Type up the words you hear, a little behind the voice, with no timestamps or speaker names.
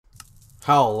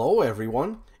Hello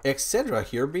everyone, xHedra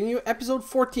here bringing you episode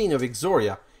 14 of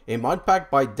Exoria, a mod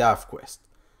pack by DAFQuest.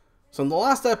 So in the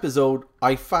last episode,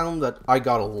 I found that I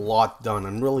got a lot done.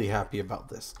 I'm really happy about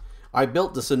this. I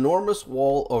built this enormous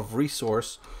wall of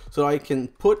resource so I can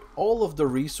put all of the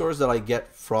resource that I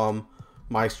get from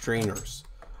my strainers.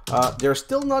 They're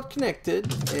still not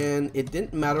connected and it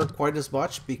didn't matter quite as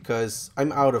much because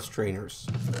I'm out of strainers.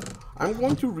 I'm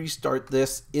going to restart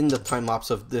this in the time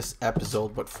lapse of this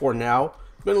episode, but for now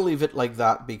I'm going to leave it like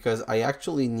that because I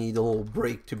actually need a little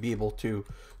break to be able to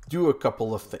do a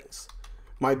couple of things.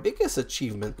 My biggest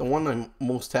achievement, the one I'm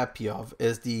most happy of,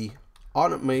 is the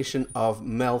automation of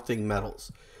melting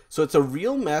metals. So it's a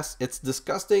real mess, it's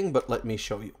disgusting, but let me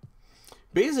show you.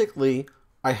 Basically,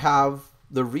 I have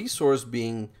the resource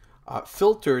being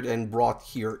filtered and brought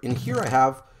here. In here I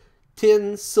have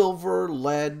tin, silver,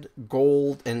 lead,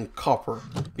 gold, and copper,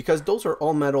 because those are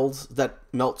all metals that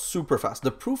melt super fast.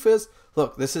 The proof is,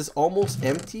 look, this is almost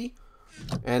empty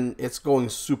and it's going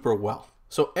super well.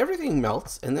 So everything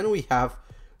melts, and then we have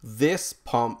this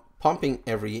pump pumping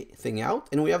everything out,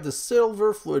 and we have the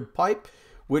silver fluid pipe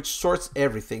which sorts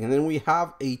everything, and then we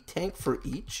have a tank for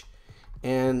each,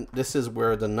 and this is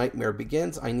where the nightmare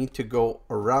begins. I need to go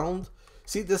around.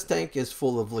 See, this tank is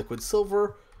full of liquid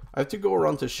silver. I have to go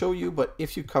around to show you, but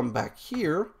if you come back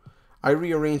here, I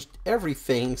rearranged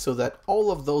everything so that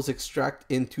all of those extract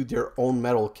into their own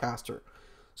metal caster.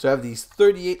 So I have these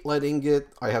 38 lead ingot,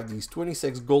 I have these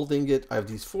 26 gold ingot, I have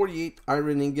these 48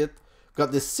 iron ingot,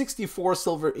 got this 64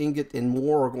 silver ingot, and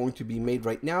more are going to be made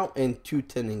right now, and 2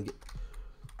 tin ingot.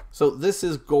 So this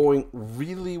is going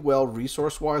really well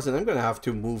resource-wise, and I'm going to have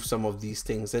to move some of these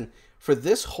things. And for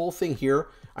this whole thing here,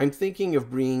 I'm thinking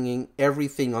of bringing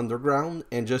everything underground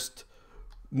and just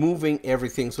moving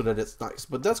everything so that it's nice.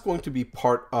 But that's going to be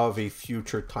part of a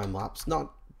future time-lapse,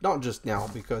 not just now,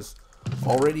 because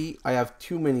already I have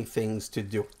too many things to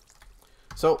do.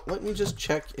 So let me just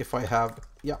check if I have,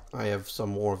 yeah, I have some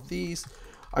more of these.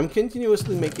 I'm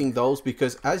continuously making those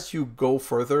because as you go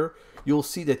further, you'll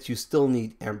see that you still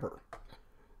need Ember.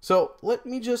 So let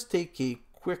me just take a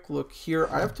quick look here.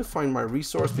 I have to find my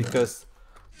resource because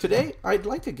today I'd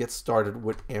like to get started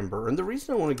with Ember. And the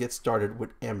reason I want to get started with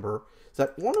Ember is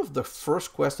that one of the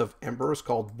first quests of Ember is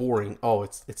called Boring. Oh,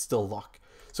 it's still luck.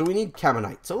 So we need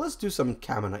Caminite. So let's do some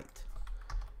Caminite.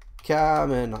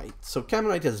 Caminite. So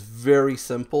Caminite is very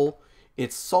simple.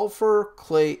 It's sulfur,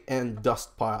 clay, and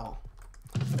dust pile.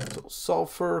 So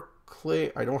sulfur,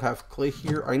 clay. I don't have clay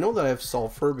here. I know that I have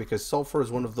sulfur because sulfur is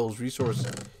one of those resources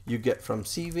you get from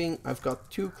sieving. I've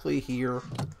got 2 clay here.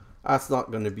 That's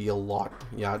not going to be a lot.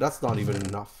 Yeah, that's not even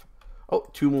enough. Oh,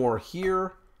 2 more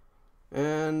here.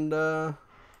 And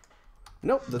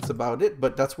nope, that's about it.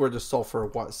 But that's where the sulfur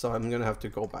was, so I'm going to have to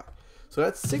go back. So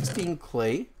that's 16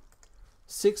 clay.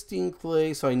 16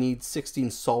 clay, so I need 16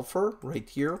 sulfur right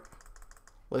here.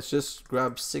 Let's just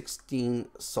grab 16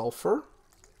 sulfur.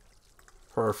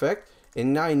 Perfect.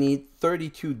 And now I need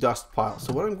 32 dust piles.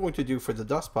 So what I'm going to do for the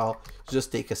dust pile is just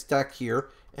take a stack here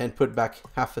and put back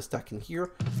half a stack in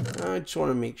here. I just want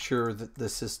to make sure that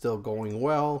this is still going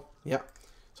well. Yeah.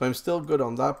 So I'm still good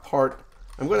on that part.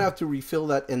 I'm going to have to refill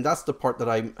that, and that's the part that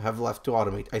I have left to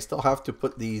automate. I still have to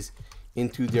put these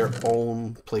into their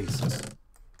own places.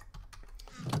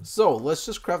 So let's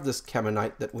just craft this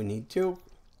Caminite that we need to.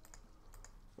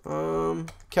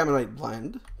 Caminite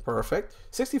blend. Perfect.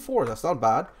 64, that's not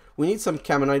bad. We need some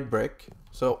Caminite brick.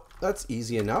 So that's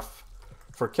easy enough.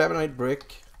 For Caminite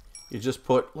brick, you just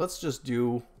put, let's just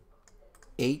do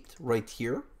 8 right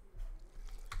here.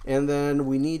 And then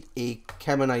we need a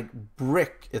Caminite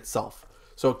brick itself.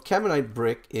 So Caminite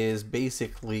brick is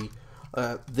basically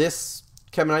this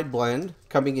Caminite blend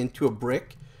coming into a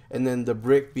brick, and then the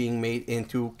brick being made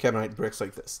into Caminite bricks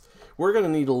like this. We're going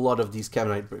to need a lot of these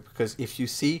Caminite bricks because if you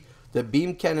see, the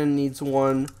beam cannon needs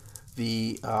one.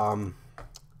 The,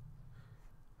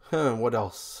 what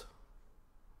else?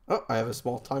 Oh, I have a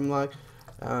small time lag.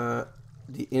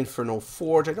 The Inferno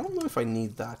Forge, I don't know if I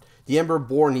need that. The Ember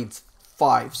Bore needs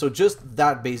 5. So just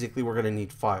that, basically, we're going to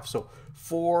need 5. So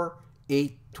 4,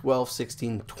 8, 12,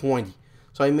 16, 20.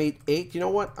 So I made 8. You know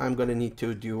what? I'm going to need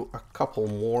to do a couple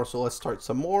more. So let's start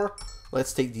some more.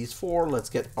 Let's take these 4. Let's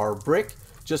get our brick.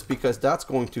 Just because that's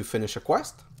going to finish a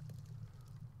quest.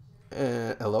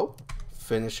 Hello?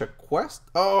 Finish a quest?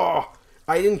 Oh!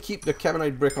 I didn't keep the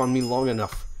Caminite brick on me long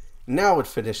enough. Now it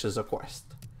finishes a quest.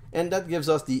 And that gives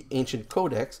us the Ancient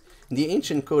Codex. And the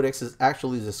Ancient Codex is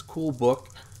actually this cool book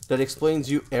that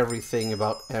explains you everything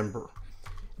about Ember.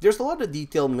 There's a lot of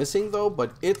detail missing though,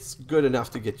 but it's good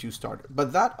enough to get you started.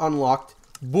 But that unlocked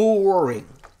Boring.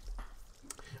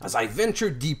 As I venture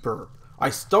deeper, I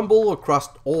stumble across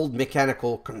old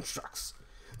mechanical constructs.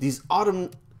 These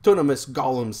autonomous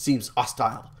golems seems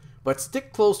hostile, but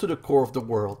stick close to the core of the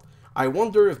world. I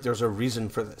wonder if there's a reason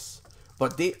for this,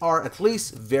 but they are at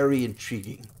least very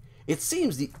intriguing. It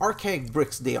seems the archaic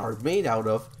bricks they are made out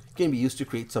of can be used to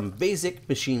create some basic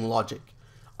machine logic.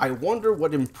 I wonder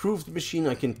what improved machine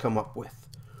I can come up with.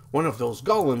 One of those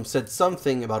golems said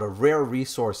something about a rare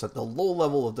resource at the low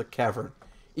level of the cavern.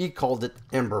 He called it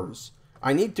embers.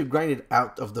 I need to grind it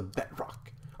out of the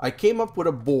bedrock. I came up with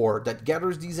a bore that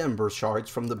gathers these ember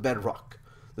shards from the bedrock.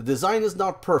 The design is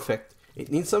not perfect, it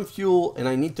needs some fuel, and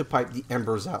I need to pipe the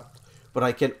embers out. But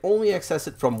I can only access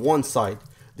it from one side.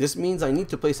 This means I need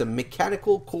to place a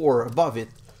mechanical core above it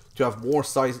to have more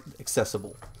size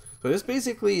accessible. So this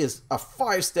basically is a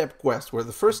 5-step quest where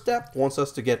the first step wants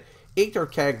us to get 8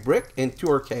 archaic brick and 2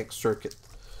 archaic circuit.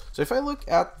 So if I look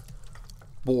at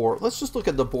bore, let's just look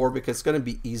at the bore because it's going to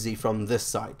be easy from this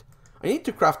side. I need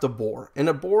to craft a bore, and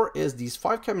a bore is these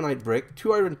 5 Caminite brick,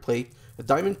 2 iron plate, a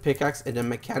diamond pickaxe, and a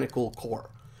mechanical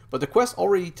core. But the quest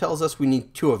already tells us we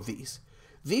need 2 of these.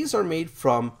 These are made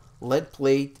from lead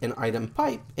plate and item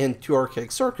pipe and 2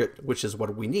 archaic circuit, which is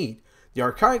what we need. The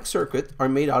archaic circuit are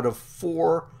made out of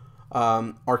 4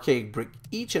 archaic brick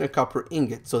each and a copper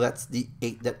ingot, so that's the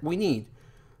 8 that we need.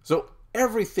 So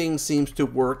everything seems to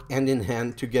work hand in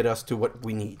hand to get us to what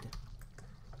we need.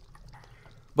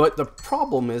 But the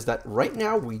problem is that right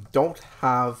now we don't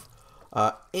have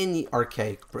any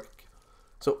archaic brick.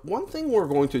 So one thing we're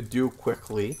going to do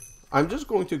quickly, I'm just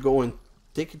going to go and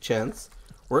take a chance.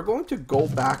 We're going to go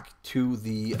back to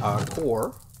the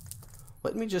core.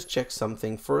 Let me just check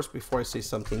something first before I say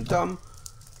something dumb.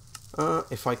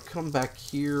 If I come back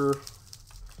here,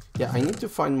 yeah, I need to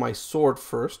find my sword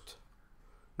first.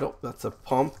 Nope, that's a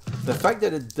pump. The fact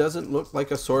that it doesn't look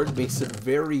like a sword makes it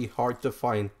very hard to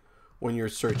find when you're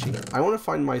searching. I want to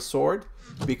find my sword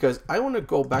because I want to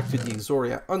go back to the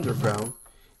Exoria Underground.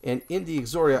 And in the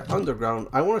Exoria Underground,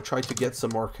 I want to try to get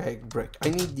some archaic brick. I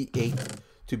need the 8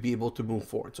 to be able to move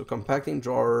forward. So compacting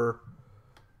drawer.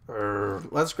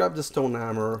 Let's grab the stone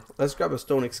hammer. Let's grab a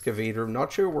stone excavator.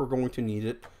 Not sure we're going to need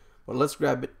it, but let's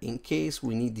grab it in case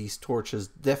we need these torches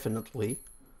definitely.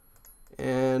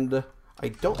 And I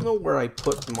don't know where I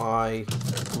put my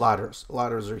ladders.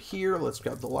 Ladders are here. Let's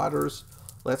grab the ladders.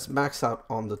 Let's max out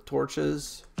on the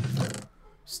torches.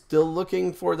 Still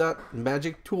looking for that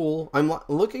magic tool. I'm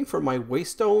looking for my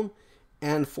waystone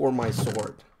and for my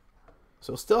sword.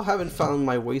 So still haven't found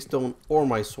my waystone or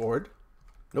my sword.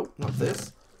 Nope, not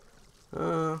this.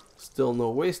 Still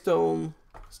no waystone.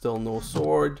 Still no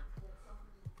sword.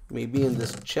 Maybe in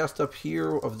this chest up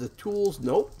here of the tools.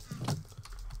 Nope.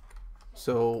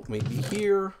 So maybe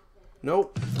here.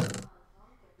 Nope.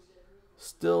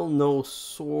 Still no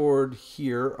sword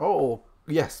here. Oh,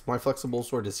 yes, my flexible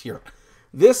sword is here.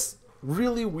 This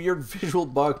really weird visual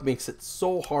bug makes it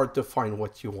so hard to find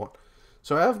what you want.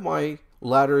 So I have my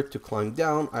ladder to climb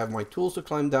down. I have my tools to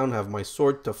climb down. I have my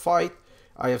sword to fight.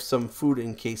 I have some food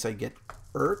in case I get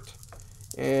hurt.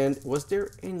 And was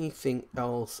there anything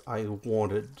else I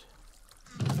wanted?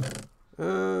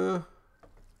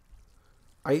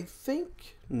 I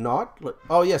think not.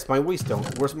 Oh yes, my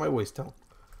waystone. Where's my waystone?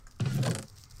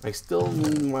 I still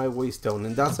need my waystone,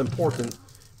 and that's important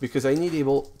because I need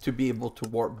to be able to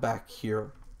warp back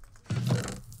here.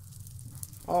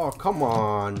 Oh, come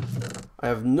on. I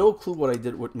have no clue what I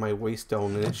did with my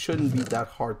waystone, and it shouldn't be that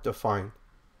hard to find.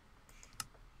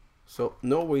 So,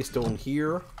 no waystone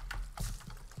here.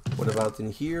 What about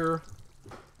in here?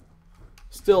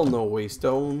 Still no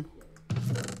waystone.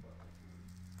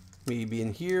 Maybe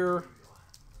in here.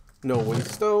 No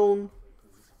waystone.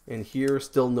 And here,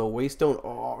 still no waystone.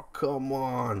 Oh, come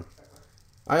on.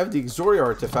 I have the Exoria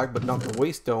artifact, but not the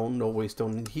waystone. No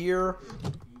waystone in here.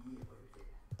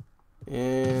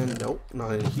 And nope,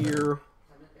 not in here.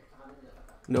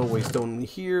 No waystone in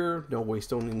here. No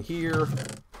waystone in here.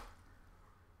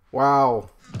 Wow.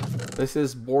 This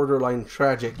is borderline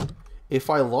tragic. If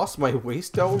I lost my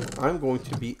waystone, I'm going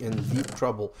to be in deep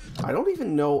trouble. I don't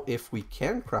even know if we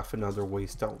can craft another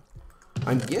waystone.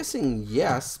 I'm guessing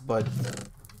yes, but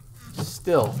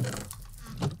still.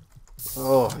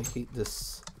 Oh, I hate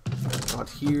this. Not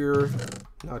here,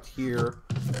 not here,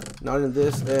 not in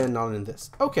this, and not in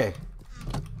this. Okay.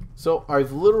 So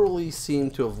I've literally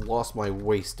seemed to have lost my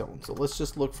waystone. So let's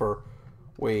just look for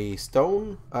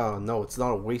waystone. No, it's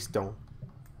not a waystone.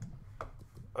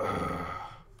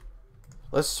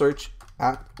 Let's search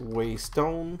at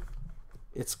waystone.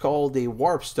 It's called a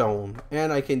warp stone,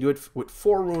 and I can do it with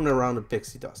 4 rune around the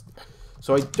pixie dust.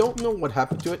 So I don't know what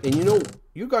happened to it, and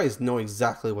you guys know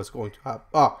exactly what's going to happen.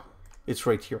 Ah, it's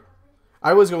right here.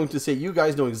 I was going to say, you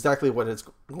guys know exactly what is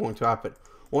going to happen.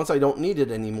 Once I don't need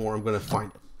it anymore, I'm going to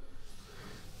find it.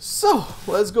 So,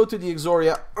 let's go to the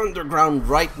Exoria Underground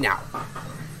right now.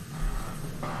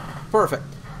 Perfect.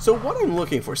 So what I'm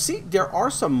looking for, see, there are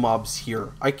some mobs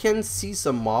here. I can see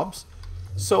some mobs.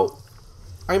 So,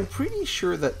 I'm pretty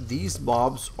sure that these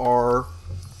mobs are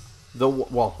the,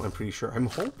 well, I'm pretty sure. I'm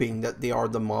hoping that they are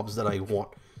the mobs that I want.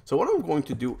 So what I'm going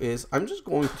to do is, I'm just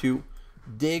going to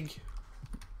dig.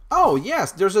 Oh,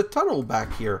 yes, there's a tunnel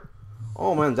back here.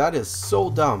 Oh, man, that is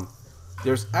so dumb.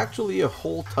 There's actually a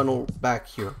whole tunnel back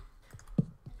here.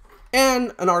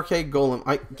 And an archaic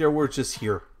golem. They were just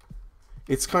here.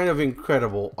 It's kind of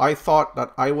incredible. I thought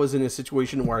that I was in a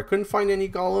situation where I couldn't find any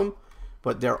golem,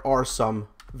 but there are some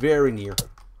very near.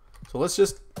 So let's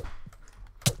just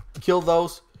kill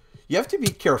those. You have to be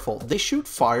careful. They shoot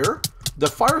fire. The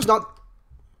fire's not...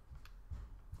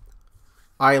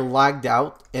 I lagged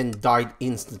out and died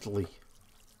instantly.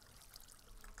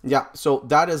 Yeah, so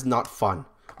that is not fun.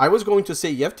 I was going to say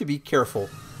you have to be careful.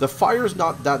 The fire's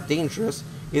not that dangerous.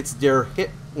 It's their hit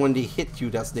when they hit you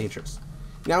that's dangerous.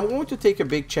 Now I'm going to take a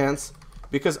big chance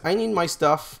because I need my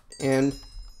stuff and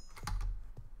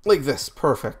like this.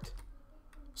 Perfect.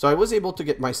 So I was able to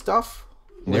get my stuff.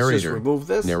 Let's just remove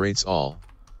this. Narrates all.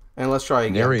 And let's try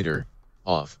again. Narrator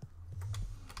off.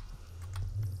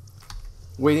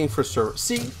 Waiting for server.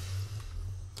 See?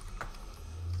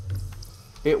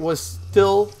 It was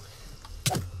still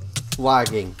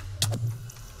lagging.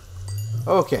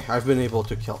 Okay, I've been able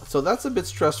to kill it. So that's a bit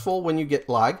stressful when you get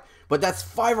lag. But that's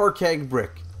 5 archaic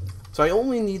brick. So I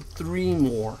only need 3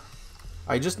 more.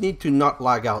 I just need to not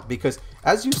lag out. Because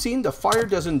as you've seen, the fire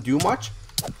doesn't do much.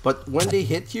 But when they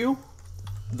hit you,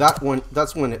 that's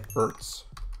when it hurts.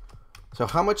 So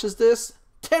how much is this?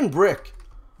 10 brick.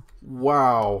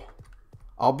 Wow.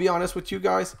 I'll be honest with you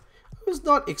guys. I was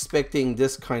not expecting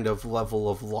this kind of level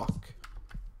of luck.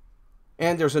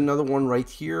 And there's another one right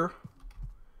here.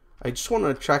 I just want to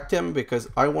attract him because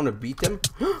I want to beat him.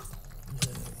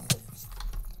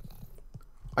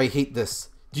 I hate this.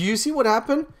 Do you see what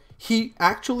happened? He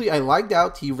actually, I lagged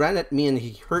out, he ran at me and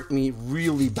he hurt me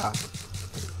really bad.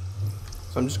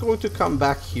 So I'm just going to come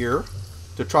back here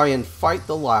to try and fight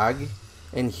the lag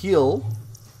and heal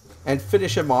and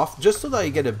finish him off just so that I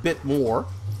get a bit more.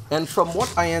 And from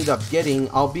what I end up getting,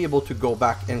 I'll be able to go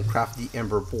back and craft the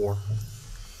Ember Bore.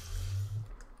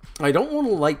 I don't want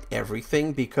to light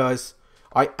everything because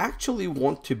I actually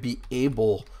want to be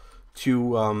able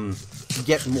to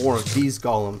get more of these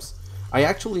golems. I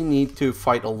actually need to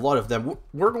fight a lot of them.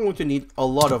 We're going to need a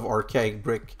lot of archaic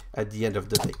brick at the end of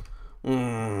the day.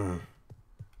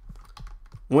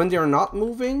 When they're not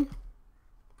moving,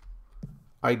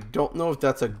 I don't know if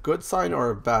that's a good sign or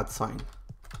a bad sign.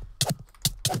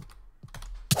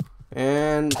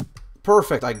 And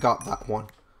perfect, I got that one.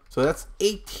 So that's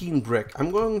 18 brick.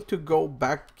 I'm going to go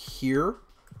back here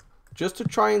just to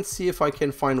try and see if I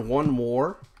can find one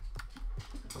more.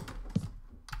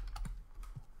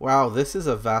 Wow, this is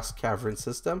a vast cavern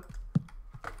system.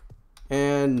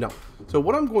 And no. So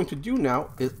what I'm going to do now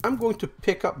is I'm going to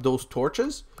pick up those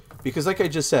torches because like I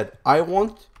just said, I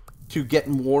want to get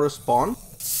more spawn.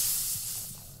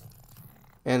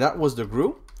 And that was the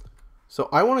group. So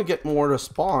I want to get more to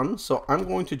spawn. So I'm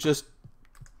going to just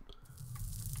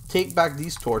take back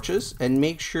these torches and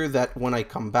make sure that when I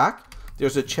come back,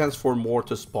 there's a chance for more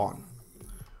to spawn.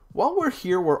 While we're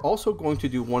here, we're also going to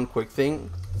do one quick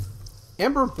thing.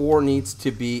 Ember Bore needs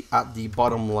to be at the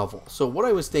bottom level. So what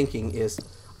I was thinking is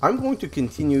I'm going to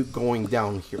continue going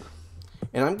down here.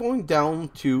 And I'm going down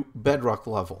to Bedrock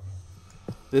level.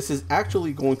 This is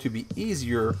actually going to be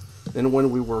easier than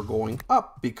when we were going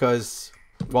up because,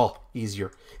 well,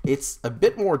 easier. It's a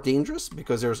bit more dangerous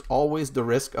because there's always the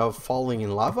risk of falling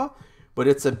in lava, but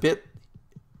it's a bit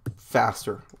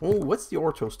faster. Oh, what's the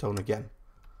ortho stone again?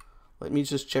 Let me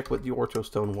just check what the ortho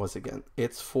stone was again.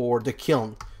 It's for the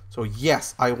kiln. So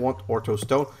yes, I want ortho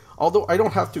stone. Although I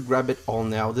don't have to grab it all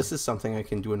now. This is something I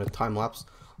can do in a time lapse.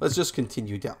 Let's just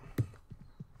continue down.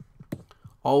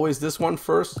 Always this one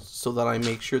first so that I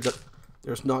make sure that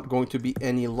there's not going to be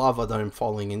any lava that I'm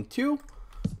falling into.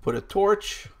 Put a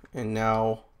torch and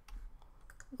now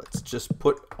let's just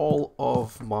put all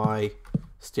of my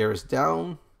stairs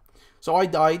down. So I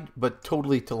died, but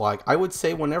totally to lag. I would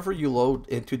say whenever you load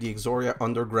into the Exoria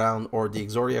Underground or the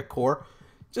Exoria Core,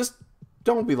 just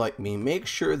don't be like me. Make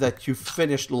sure that you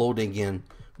finish loading in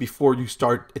before you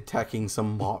start attacking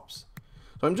some mobs.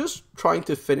 So I'm just trying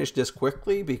to finish this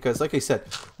quickly because, like I said,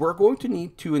 we're going to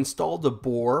need to install the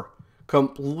bore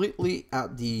completely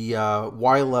at the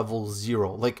Y level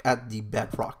 0, like at the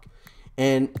bedrock.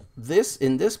 And this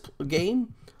in this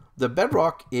game, the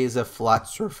bedrock is a flat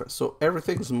surface, so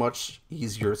everything's much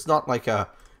easier. It's not like a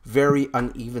very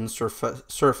uneven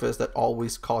surface that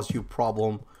always causes you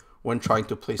problem when trying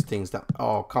to place things down.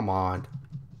 Oh, come on.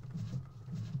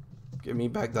 Give me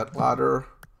back that ladder.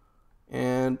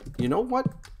 And you know what?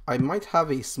 I might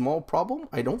have a small problem.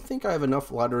 I don't think I have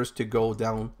enough ladders to go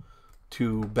down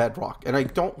to bedrock. And I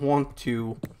don't want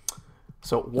to...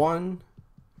 So 1,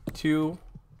 2,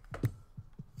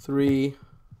 3,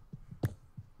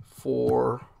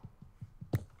 4,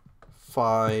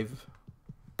 5,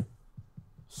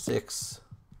 6,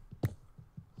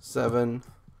 7.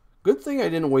 Good thing I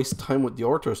didn't waste time with the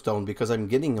ortho stone because I'm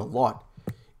getting a lot.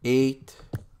 8,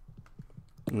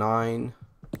 9,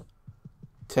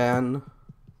 10,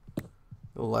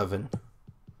 11.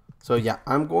 So yeah,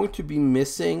 I'm going to be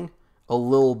missing a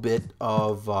little bit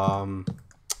of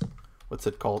what's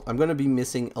it called? I'm going to be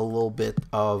missing a little bit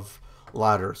of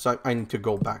ladder, so I need to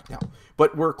go back now.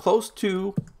 But we're close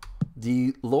to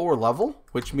the lower level,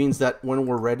 which means that when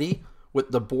we're ready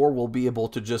with the bore, we'll be able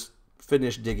to just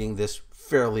finish digging this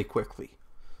fairly quickly.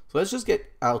 So let's just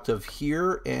get out of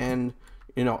here, and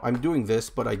you know, I'm doing this,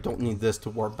 but I don't need this to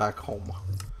warp back home.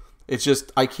 It's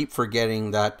just I keep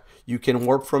forgetting that you can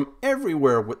warp from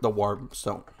everywhere with the warp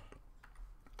stone.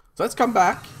 So let's come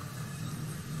back,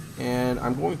 and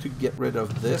I'm going to get rid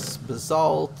of this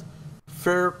basalt,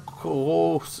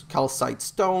 calcite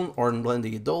stone, or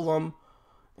golem,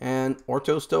 and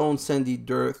ortho stone, sandy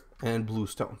dirt, and blue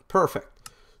stone. Perfect.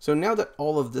 So now that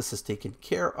all of this is taken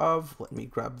care of, let me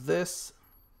grab this.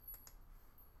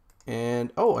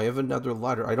 And oh, I have another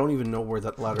ladder. I don't even know where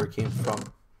that ladder came from.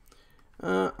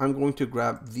 I'm going to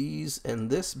grab these and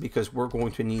this because we're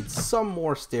going to need some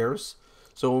more stairs.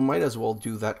 So we might as well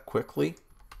do that quickly.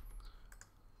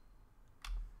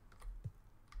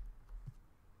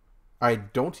 I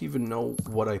don't even know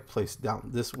what I placed down.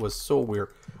 This was so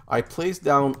weird. I placed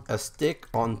down a stick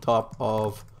on top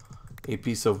of a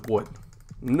piece of wood.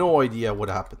 No idea what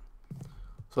happened.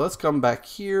 So let's come back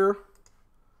here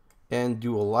and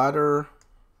do a ladder.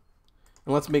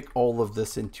 And let's make all of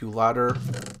this into ladder.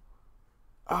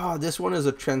 Ah, this one is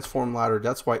a transform ladder.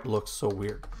 That's why it looks so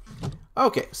weird.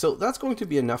 Okay, so that's going to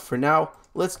be enough for now.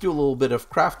 Let's do a little bit of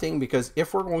crafting, because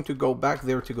if we're going to go back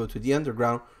there to go to the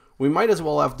underground, we might as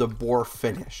well have the bore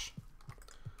finish.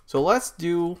 So let's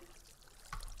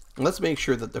make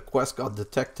sure that the quest got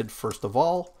detected first of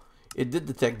all. It did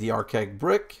detect the archaic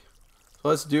brick. So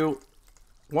let's do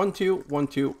 1, 2, 1,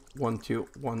 2, 1, 2,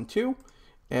 1, 2,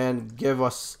 and give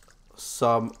us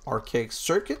some archaic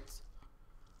circuit,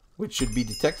 which should be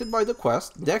detected by the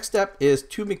quest. Next step is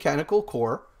 2 mechanical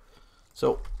core.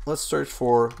 So let's search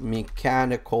for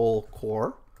mechanical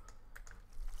core.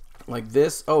 Like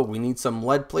this. Oh, we need some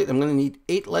lead plate. I'm going to need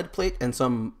 8 lead plate and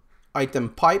some item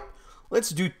pipe.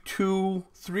 Let's do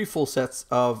 3 full sets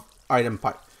of item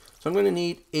pipe. So I'm going to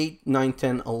need 8, 9,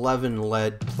 10, 11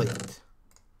 lead plate.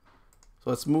 So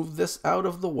let's move this out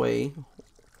of the way.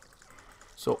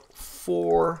 So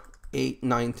 4, 8,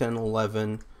 9, 10,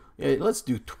 11. Yeah, let's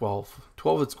do 12.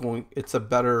 12,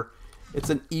 it's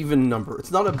an even number.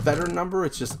 It's not a better number,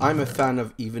 it's just I'm a fan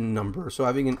of even number. So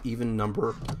having an even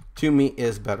number to me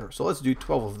is better. So let's do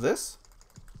 12 of this.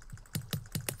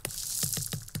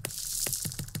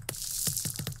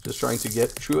 Just trying to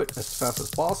get through it as fast as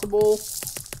possible.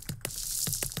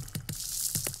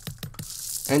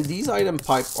 And these item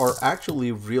pipe are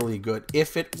actually really good.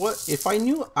 If I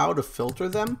knew how to filter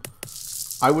them,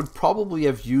 I would probably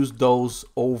have used those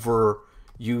over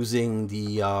using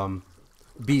the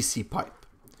BC pipe.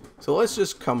 So let's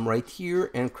just come right here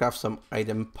and craft some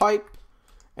item pipe.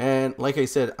 And like I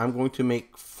said, I'm going to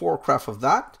make 4 craft of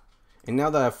that. And now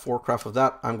that I have 4 craft of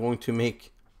that, I'm going to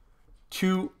make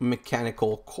 2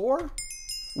 mechanical core,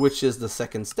 which is the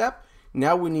second step.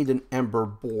 Now we need an Ember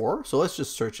Bore. So let's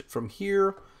just search it from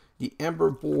here. The Ember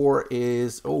Bore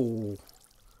is, oh,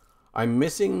 I'm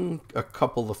missing a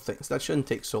couple of things. That shouldn't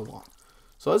take so long.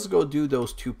 So let's go do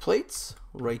those 2 plates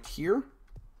right here,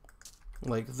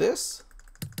 like this.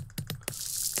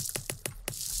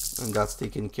 And that's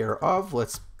taken care of.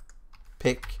 Let's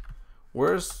pick,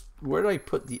 where did I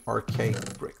put the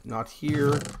archaic brick? Not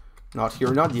here, not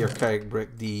here, not the archaic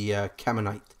brick, the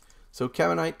Caminite. So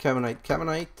Caminite, Caminite,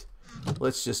 Caminite.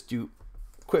 Let's just do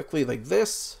quickly like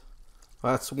this.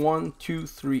 That's 1, 2,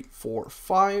 3, 4,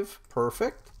 5.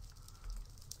 Perfect.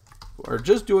 We're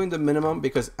just doing the minimum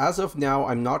because as of now,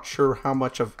 I'm not sure how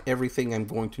much of everything I'm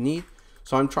going to need.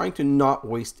 So I'm trying to not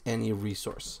waste any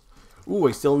resource. Ooh,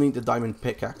 I still need the diamond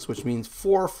pickaxe, which means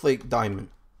 4 flake diamond.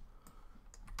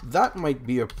 That might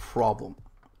be a problem.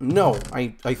 No, I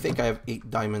think I have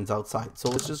 8 diamonds outside. So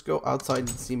let's just go outside and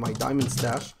see my diamond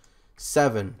stash.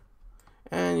 7.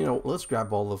 And you know, let's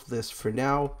grab all of this for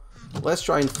now. Let's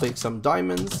try and flake some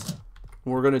diamonds.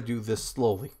 We're gonna do this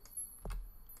slowly.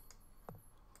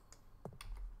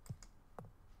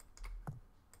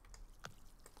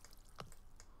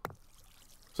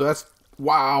 So that's,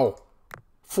 wow,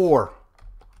 4.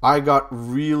 I got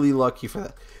really lucky for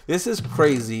that. This is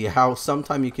crazy how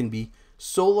sometimes you can be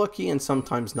so lucky and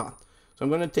sometimes not. So I'm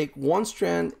going to take 1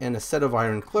 strand and a set of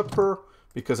iron clipper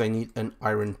because I need an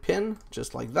iron pin,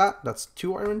 just like that. That's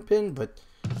 2 iron pin, but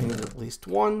I need at least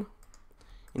 1.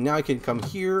 And now I can come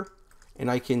here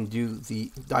and I can do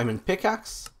the diamond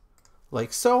pickaxe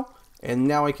like so. And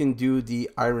now I can do the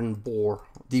iron bore,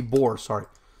 sorry.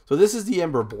 So this is the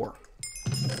Ember Bore.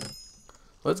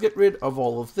 Let's get rid of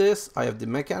all of this. I have the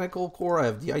mechanical core, I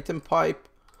have the item pipe.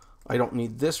 I don't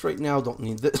need this right now, don't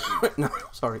need this right now,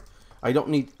 sorry. I don't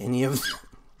need any of this.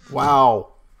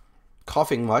 Wow,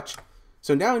 coughing much.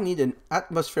 So now I need an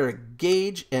atmospheric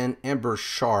gauge and ember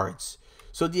shards.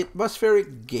 So the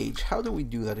atmospheric gauge, how do we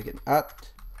do that again?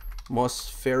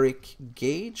 Atmospheric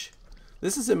gauge.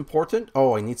 This is important.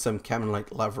 Oh, I need some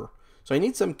Caminite lever. So I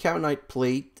need some Caminite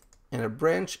plate and a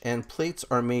branch, and plates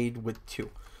are made with 2.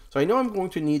 So I know I'm going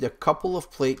to need a couple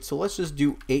of plates, so let's just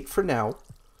do 8 for now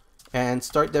and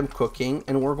start them cooking,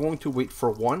 and we're going to wait for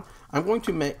 1. I'm going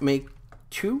to make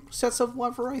 2 sets of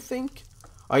lever, I think.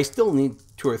 I still need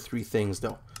 2 or 3 things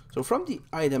though. So from the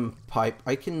item pipe,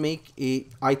 I can make a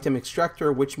item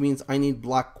extractor, which means I need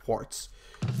black quartz.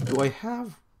 Do I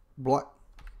have black?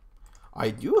 I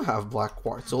do have black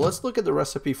quartz. So let's look at the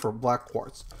recipe for black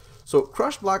quartz. So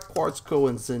crushed black quartz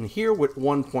goes in here with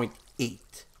 1.8.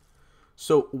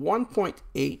 So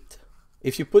 1.8,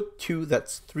 if you put 2,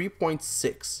 that's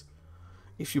 3.6.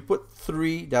 If you put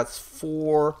 3, that's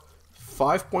 4,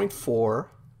 5.4,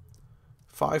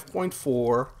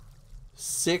 5.4,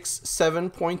 6,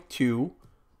 7.2,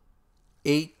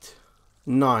 8,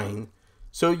 9.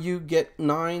 So you get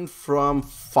 9 from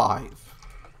 5.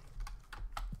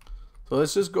 So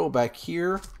let's just go back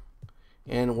here.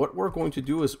 And what we're going to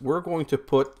do is we're going to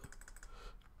put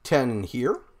 10 in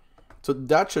here. So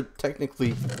that should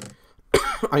technically,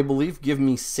 I believe, give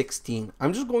me 16.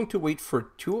 I'm just going to wait for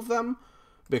 2 of them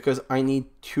because I need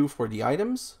 2 for the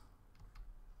items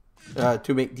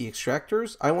to make the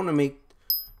extractors. I want to make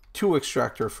 2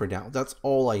 extractor for now. That's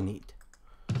all I need.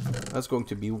 That's going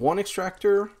to be 1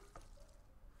 extractor.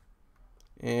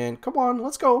 And come on,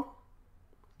 let's go.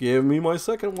 Give me my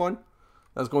second one.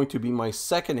 That's going to be my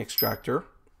second extractor.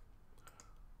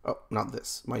 Oh, not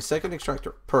this. My second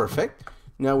extractor. Perfect.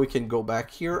 Now we can go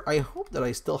back here. I hope that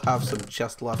I still have some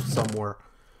chest left somewhere,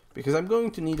 because I'm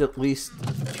going to need at least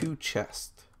 2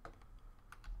 chests.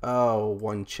 Oh,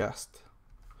 1 chest.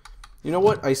 You know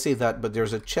what? I say that, but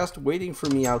there's a chest waiting for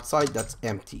me outside that's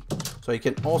empty. So I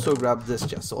can also grab this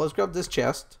chest. So let's grab this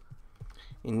chest.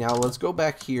 And now let's go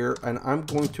back here, and I'm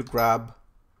going to grab...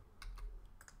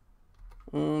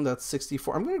 that's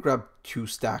 64. I'm going to grab 2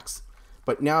 stacks.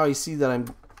 But now I see that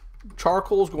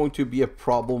charcoal is going to be a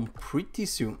problem pretty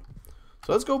soon.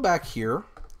 So let's go back here,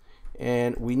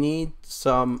 and we need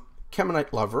some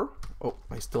Caminite lever. Oh,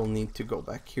 I still need to go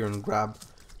back here and grab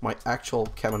my actual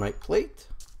Caminite plate.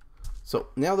 So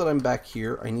now that I'm back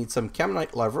here, I need some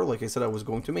Caminite lever. Like I said, I was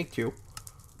going to make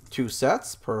 2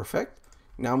 sets. Perfect.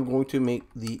 Now I'm going to make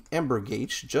the ember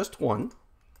gauge, just 1.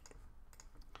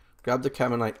 Grab the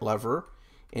Caminite lever.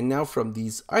 And now from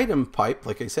these item pipe,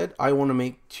 like I said, I want to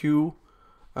make 2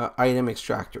 item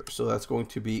extractors. So that's going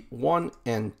to be 1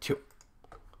 and 2.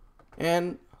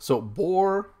 And so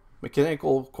bore,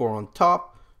 mechanical core on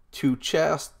top, 2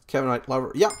 chests, Caminite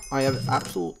lever. Yeah, I have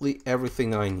absolutely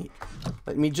everything that I need.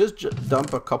 Let me just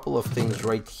dump a couple of things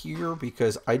right here,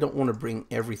 because I don't want to bring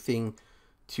everything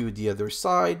to the other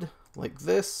side like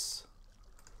this.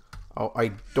 Oh,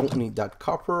 I don't need that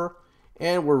copper.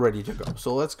 And we're ready to go.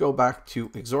 So let's go back to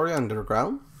Exoria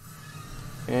Underground.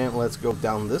 And let's go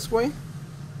down this way.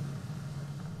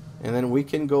 And then we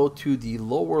can go to the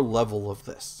lower level of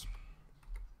this.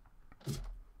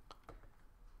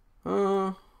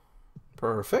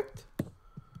 Perfect.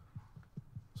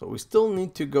 So we still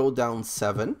need to go down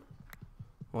 7.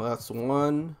 Well, that's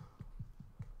 1.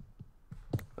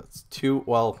 That's 2.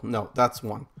 Well, no, that's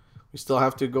 1. We still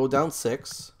have to go down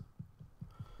 6.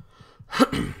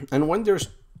 And when there's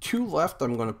 2 left,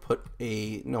 I'm going to put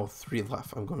 3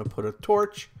 left. I'm going to put a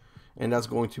torch, and that's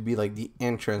going to be like the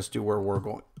entrance to where we're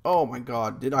going. Oh my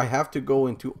god, did I have to go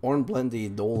into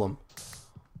Ornblende Golem?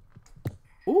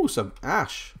 Ooh, some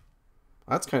ash.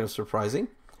 That's kind of surprising.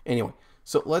 Anyway,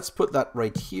 so let's put that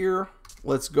right here.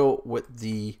 Let's go with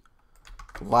the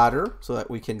ladder so that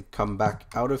we can come back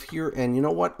out of here. And you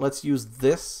know what? Let's use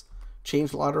this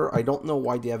change ladder. I don't know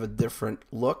why they have a different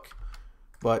look,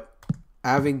 but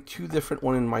having two different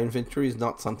one in my inventory is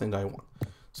not something that I want.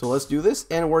 So let's do this,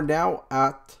 and we're now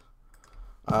at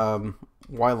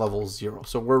Y level 0.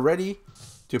 So we're ready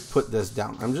to put this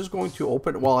down. I'm just going to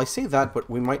open, well, I say that, but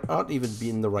we might not even be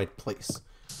in the right place.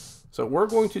 So we're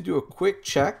going to do a quick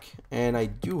check, and I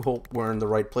do hope we're in the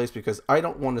right place because I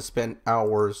don't want to spend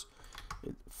hours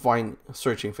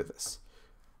searching for this.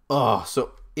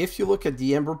 So if you look at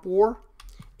the Ember Bore,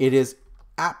 it is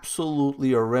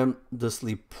absolutely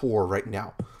horrendously poor right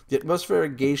now. The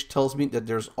atmospheric gauge tells me that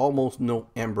there's almost no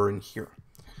ember in here.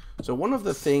 So one of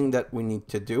the things that we need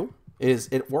to do is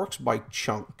it works by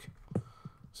chunk.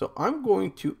 So I'm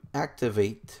going to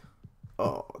activate,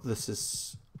 this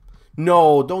is,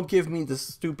 no, don't give me this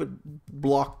stupid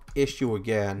block issue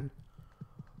again.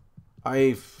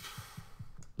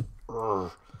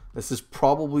 This is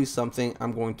probably something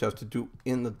I'm going to have to do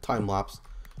in the time lapse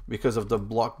because of the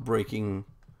block breaking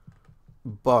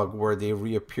bug where they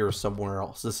reappear somewhere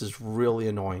else. This is really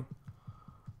annoying.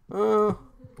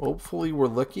 Hopefully we're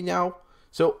lucky now.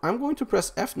 So I'm going to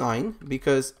press F9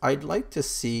 because I'd like to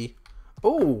see,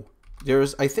 oh,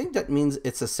 I think that means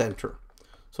it's a center.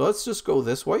 So let's just go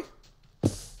this way.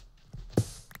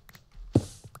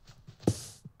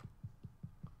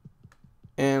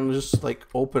 And just like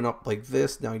open up like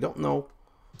this. Now I don't know.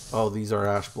 Oh, these are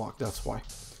ash block, that's why.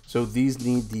 So these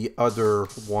need the other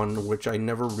one, which I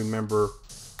never remember.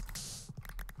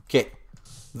 Okay,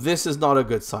 this is not a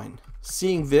good sign.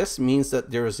 Seeing this means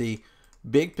that there is a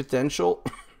big potential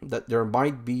that there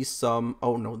might be some,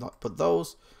 oh no, not put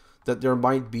those, that there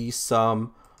might be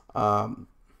some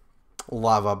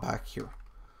lava back here.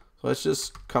 So let's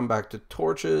just come back to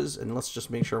torches and let's just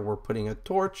make sure we're putting a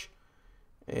torch.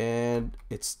 And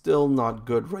it's still not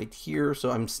good right here. So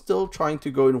I'm still trying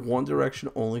to go in one direction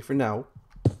only for now.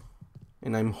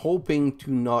 And I'm hoping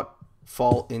to not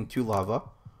fall into lava.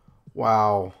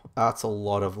 Wow, that's a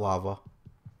lot of lava.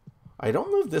 I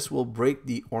don't know if this will break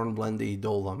the Hornblende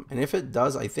Golem. And if it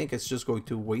does, I think it's just going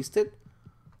to waste it.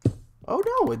 Oh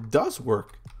no, it does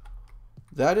work.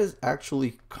 That is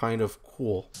actually kind of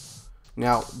cool.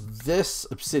 Now, this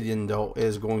obsidian though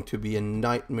is going to be a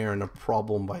nightmare and a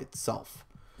problem by itself.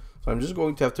 So I'm just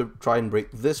going to have to try and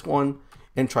break this one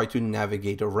and try to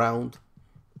navigate around.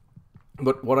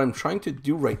 But what I'm trying to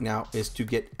do right now is to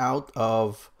get out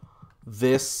of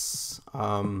this,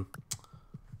 I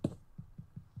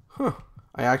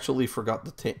actually forgot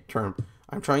the term.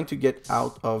 I'm trying to get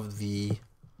out of the,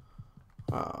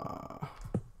 oh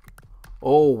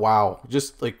wow,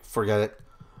 just like forget it.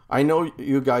 I know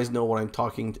you guys know what I'm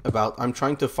talking about. I'm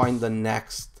trying to find the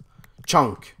next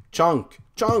chunk.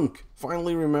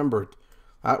 Finally remembered.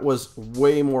 That was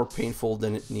way more painful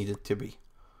than it needed to be.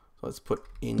 So let's put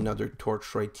another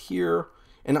torch right here.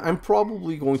 And I'm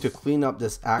probably going to clean up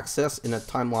this access in a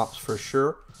time lapse for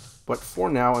sure. But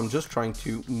for now, I'm just trying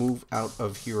to move out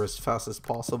of here as fast as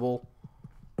possible.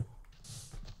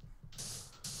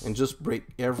 And just break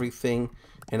everything.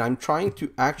 And I'm trying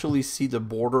to actually see the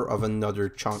border of another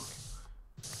chunk.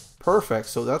 Perfect.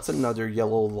 So that's another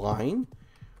yellow line,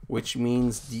 which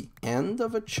means the end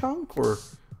of a chunk, or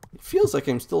it feels like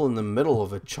I'm still in the middle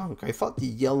of a chunk. I thought the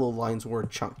yellow lines were a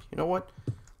chunk. You know what?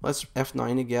 Let's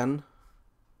F9 again.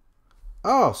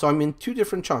 Oh, so I'm in two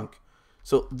different chunks.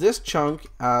 So this chunk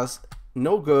has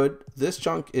no good, this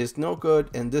chunk is no good,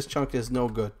 and this chunk is no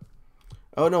good.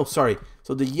 Oh no, sorry.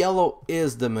 So the yellow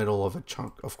is the middle of a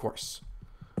chunk, of course.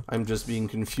 I'm just being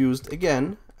confused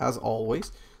again, as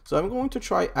always. So I'm going to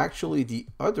try actually the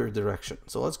other direction.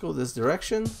 So let's go this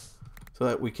direction so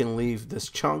that we can leave this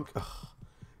chunk. Ugh.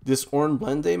 This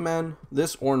Hornblende, man,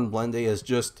 this Hornblende is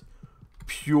just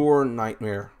pure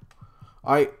nightmare.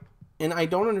 I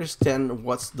don't understand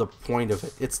what's the point of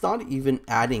it. It's not even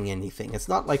adding anything. It's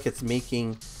not like it's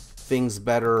making things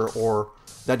better or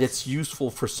that it's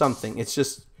useful for something. It's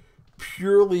just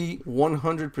purely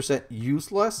 100%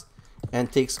 useless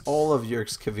and takes all of your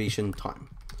excavation time.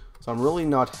 So I'm really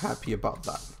not happy about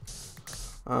that.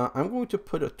 I'm going to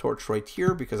put a torch right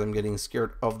here because I'm getting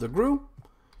scared of the grue.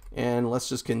 And let's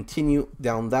just continue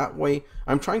down that way.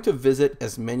 I'm trying to visit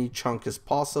as many chunks as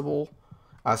possible,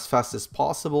 as fast as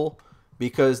possible,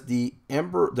 because the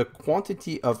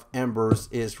quantity of embers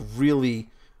is really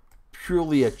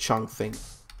purely a chunk thing.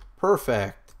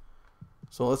 Perfect.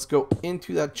 So let's go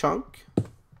into that chunk.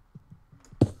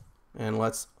 And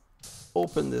let's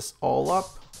open this all up.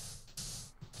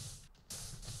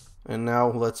 And now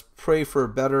let's pray for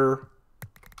better.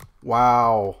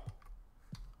 Wow.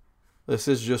 This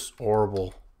is just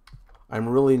horrible. I'm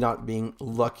really not being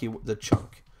lucky with the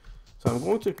chunk. So I'm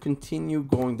going to continue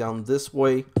going down this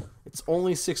way. It's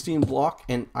only 16 block,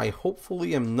 and I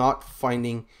hopefully am not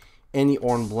finding any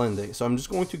hornblende. So I'm just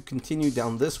going to continue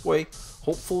down this way.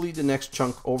 Hopefully the next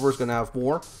chunk over is going to have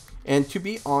more. And to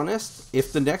be honest,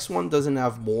 if the next one doesn't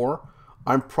have more,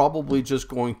 I'm probably just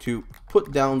going to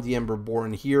put down the Ember Bore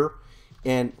in here,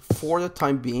 and for the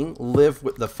time being, live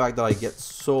with the fact that I get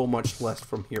so much less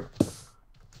from here.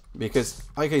 Because,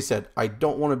 like I said, I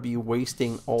don't want to be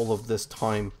wasting all of this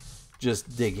time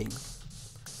just digging.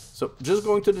 So, just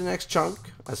going to the next chunk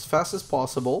as fast as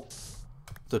possible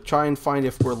to try and find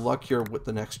if we're luckier with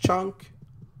the next chunk.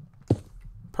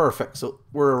 Perfect. So,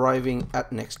 we're arriving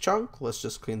at next chunk. Let's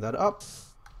just clean that up.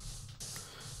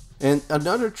 And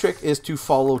another trick is to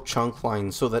follow chunk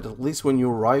lines so that at least when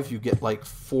you arrive, you get like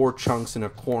 4 chunks in a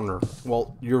corner.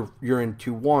 Well, you're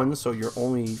into 1, so you're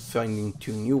only finding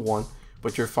 2 new ones,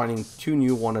 but you're finding 2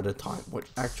 new one at a time, which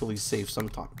actually saves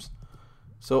sometimes.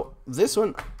 So this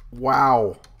one,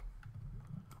 wow.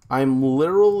 I'm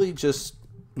literally just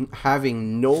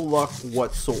having no luck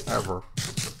whatsoever.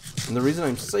 And the reason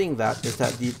I'm saying that is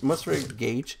that the atmospheric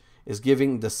gauge is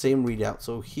giving the same readout.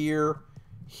 So here,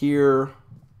 here,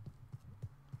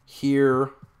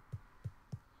 here,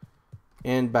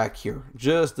 and back here,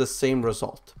 just the same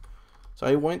result. So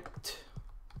I went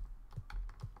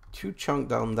 2 chunk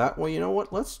down that way. You know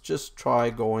what, let's just try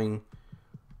going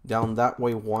down that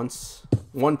way once,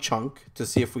 1 chunk, to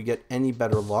see if we get any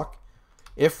better luck.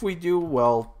 If we do,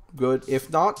 well, good. If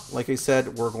not, like I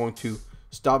said, we're going to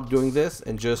stop doing this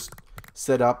and just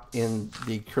set up in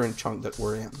the current chunk that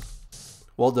we're in.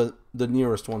 Well, the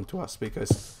nearest one to us,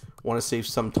 because I want to save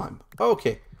some time.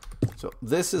 Okay. So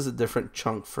this is a different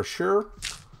chunk for sure.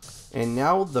 And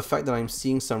now the fact that I'm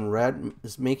seeing some red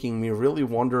is making me really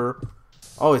wonder.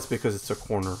 Oh, it's because it's a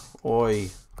corner.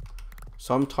 Oi.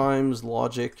 Sometimes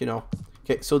logic, you know.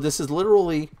 Okay, so this is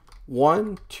literally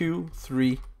 1, 2,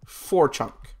 3, 4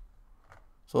 chunk.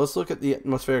 So let's look at the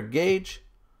atmospheric gauge.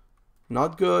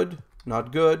 Not good,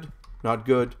 not good, not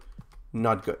good,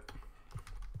 not good.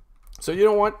 So you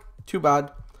know what? Too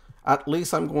bad. At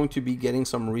least I'm going to be getting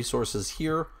some resources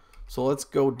here. So let's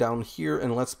go down here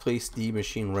and let's place the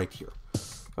machine right here.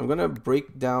 I'm going to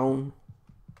break down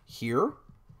here.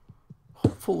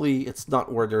 Hopefully it's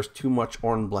not where there's too much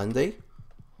hornblende.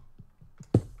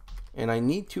 And I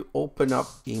need to open up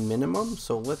a minimum.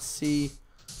 So let's see,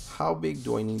 how big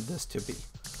do I need this to be?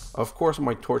 Of course,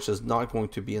 my torch is not going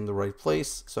to be in the right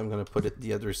place. So I'm going to put it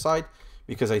the other side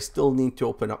because I still need to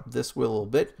open up this way a little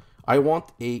bit. I want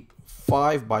a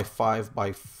 5 by 5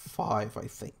 by 5, I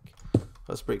think.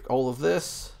 Let's break all of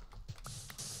this.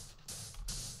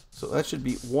 So that should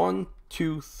be 1,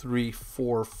 2, 3,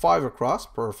 4, 5 across.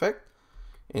 Perfect.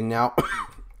 And now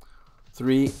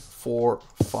 3, 4,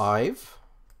 5.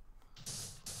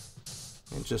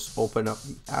 And just open up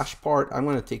the ash part. I'm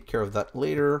going to take care of that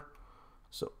later.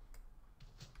 So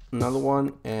another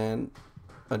one and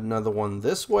another one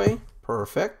this way.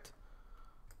 Perfect.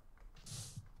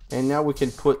 And now we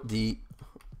can put the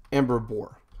Ember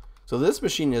Bore. So this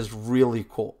machine is really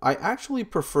cool. I actually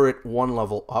prefer it 1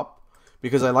 level up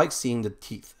because I like seeing the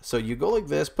teeth. So you go like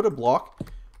this, put a block,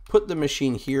 put the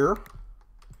machine here,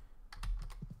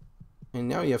 and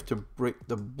now you have to break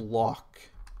the block.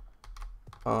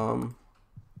 And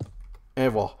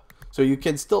well, so you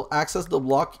can still access the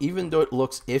block even though it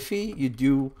looks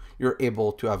iffy. You're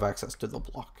able to have access to the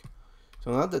block.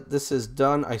 So now that this is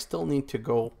done, I still need to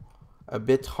go a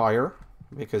bit higher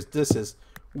because this is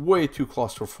way too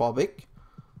claustrophobic.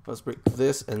 Let's break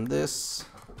this and this,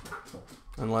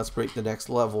 and let's break the next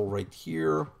level right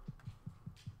here.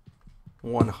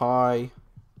 1 high,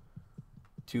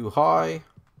 2 high.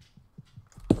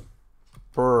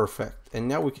 Perfect. And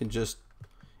now we can just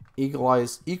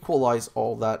equalize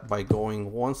all that by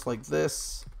going once like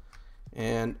this.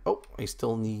 And oh, I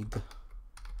still need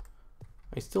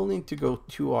to go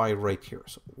 2 high right here.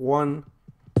 So 1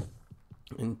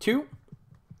 and 2.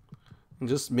 And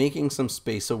just making some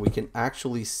space so we can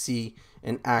actually see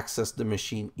and access the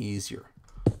machine easier.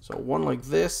 So 1 like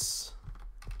this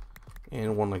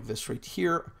and 1 like this right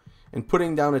here. And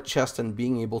putting down a chest and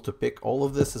being able to pick all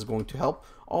of this is going to help.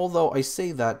 Although I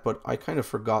say that, but I kind of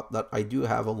forgot that I do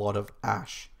have a lot of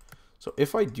ash. So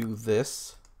if I do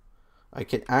this, I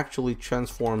can actually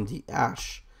transform the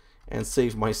ash and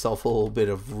save myself a little bit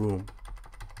of room.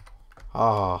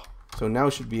 So now I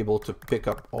should be able to pick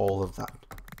up all of that.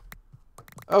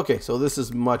 Okay, so this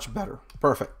is much better.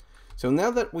 Perfect. So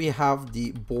now that we have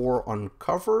the bore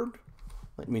uncovered,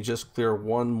 let me just clear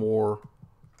one more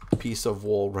piece of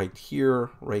wall right here,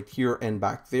 and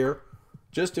back there,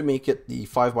 just to make it the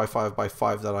 5 by 5 by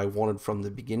 5 that I wanted from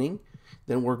the beginning.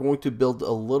 Then we're going to build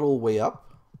a little way up.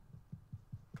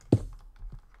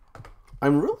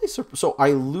 I'm really surprised. So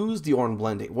I lose the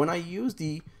hornblende. When I use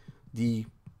the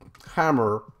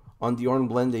hammer on the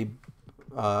hornblende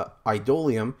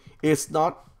idolium, it's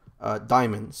not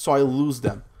diamond, so I lose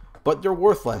them. But they're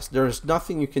worthless. There's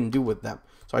nothing you can do with them.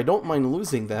 So I don't mind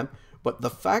losing them. But the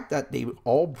fact that they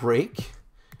all break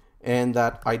and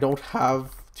that I don't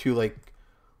have to like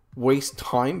waste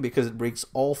time because it breaks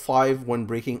all 5 when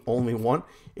breaking only 1,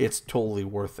 it's totally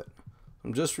worth it.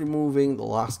 I'm just removing the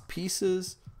last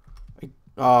pieces.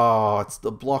 Oh, it's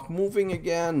the block moving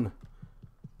again.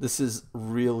 This is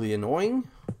really annoying.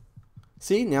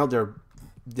 See, now they're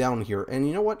down here. And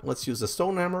you know what? Let's use a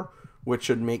stone hammer, which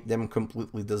should make them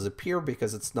completely disappear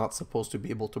because it's not supposed to be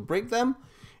able to break them.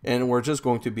 And we're just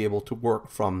going to be able to work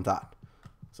from that.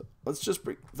 So let's just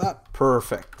break that.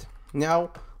 Perfect.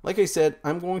 Now, like I said,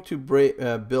 I'm going to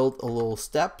build a little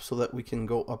step so that we can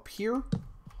go up here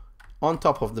on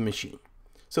top of the machine.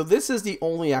 So this is the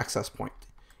only access point.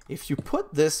 If you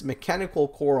put this mechanical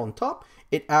core on top,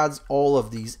 it adds all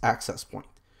of these access points.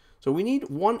 So we need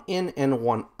 1 in and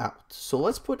 1 out. So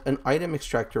let's put an item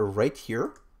extractor right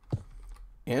here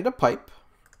and a pipe.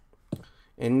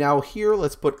 And now here,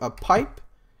 let's put a pipe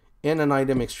and an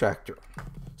item extractor.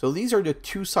 So these are the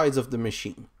 2 sides of the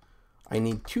machine. I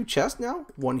need 2 chests now,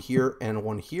 1 here and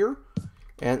 1 here.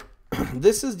 And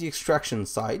this is the extraction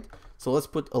side. So let's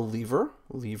put a lever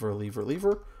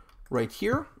right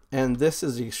here. And this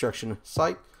is the extraction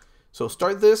site. So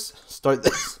start this.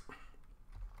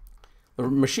 The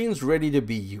machine's ready to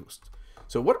be used.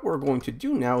 So what we're going to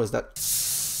do now is that...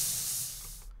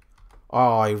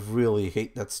 Oh, I really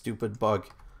hate that stupid bug.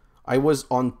 I was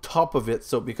on top of it,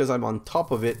 so because I'm on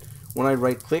top of it, when I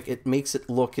right click, it makes it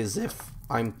look as if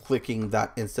I'm clicking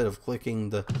that instead of clicking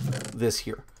this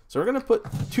here. So we're gonna put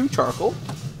 2 charcoal,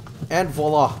 and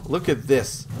voila, look at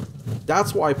this.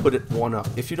 That's why I put it 1 up.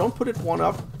 If you don't put it 1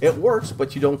 up, it works,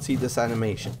 but you don't see this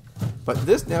animation. But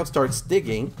this now starts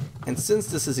digging, and since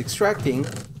this is extracting,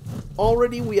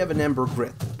 already we have an ember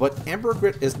grit. But ember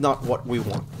grit is not what we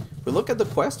want. If we look at the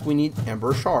quest, we need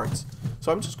ember shards.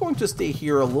 So I'm just going to stay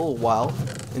here a little while,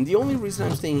 and the only reason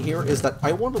I'm staying here is that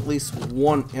I want at least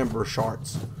 1 ember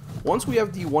shards. Once we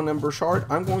have the 1 ember shard,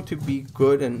 I'm going to be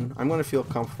good and I'm going to feel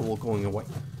comfortable going away.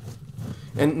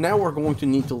 And now we're going to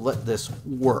need to let this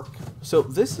work. So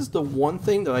this is the one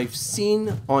thing that I've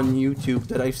seen on YouTube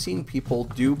that I've seen people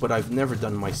do, but I've never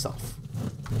done myself.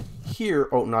 Here,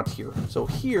 oh, not here. So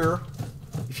here,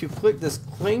 if you click this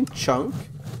claim chunk,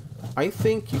 I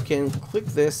think you can click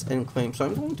this and claim. So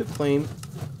I'm going to claim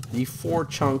the 4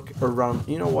 chunk around.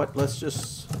 You know what? Let's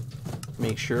just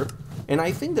make sure. And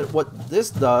I think that what this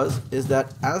does is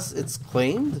that as it's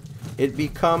claimed, it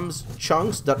becomes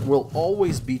chunks that will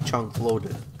always be chunk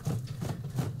loaded.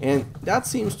 And that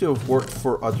seems to have worked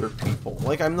for other people.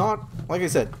 Like I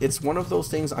said, it's one of those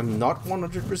things I'm not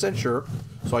 100% sure,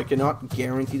 so I cannot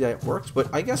guarantee that it works,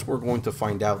 but I guess we're going to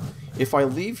find out. If I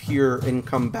leave here and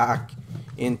come back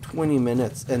in 20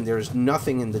 minutes and there's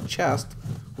nothing in the chest,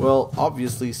 well,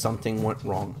 obviously something went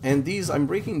wrong. And these, I'm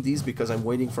breaking these because I'm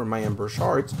waiting for my ember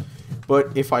shards.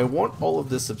 But if I want all of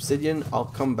this obsidian, I'll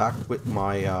come back with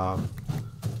my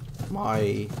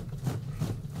my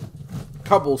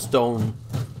cobblestone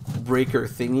breaker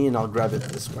thingy and I'll grab it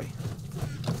this way.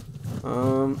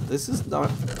 This is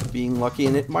not being lucky,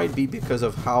 and it might be because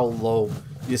of how low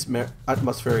this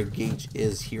atmospheric gauge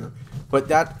is here. But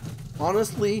that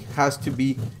honestly has to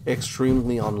be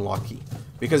extremely unlucky.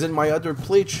 Because in my other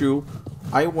playthrough,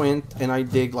 I went and I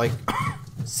dig like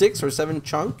 6 or 7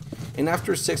 chunk, and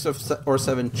after 6 or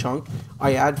 7 chunk,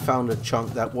 I had found a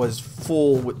chunk that was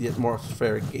full with the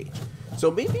atmospheric gauge.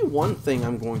 So maybe one thing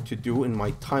I'm going to do in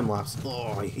my time lapse,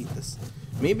 oh, I hate this.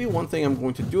 Maybe one thing I'm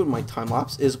going to do in my time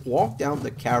lapse is walk down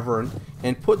the cavern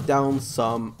and put down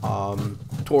some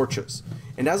torches.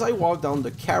 And as I walk down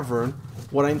the cavern,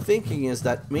 what I'm thinking is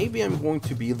that maybe I'm going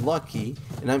to be lucky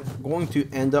and I'm going to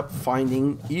end up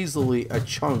finding easily a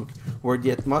chunk where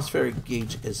the atmospheric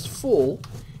gauge is full,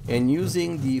 and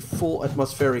using the full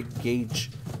atmospheric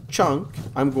gauge chunk,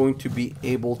 I'm going to be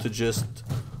able to just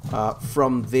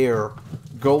from there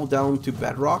go down to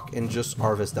Bedrock and just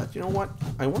harvest that. You know what?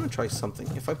 I want to try something.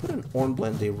 If I put an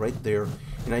hornblende right there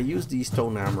and I use the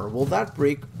stone hammer, will that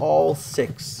break all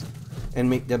 6 and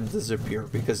make them disappear?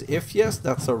 Because if yes,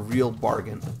 that's a real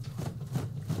bargain.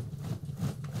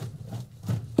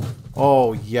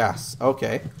 Oh yes,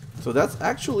 okay. So that's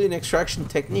actually an extraction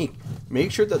technique.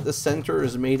 Make sure that the center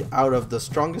is made out of the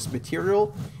strongest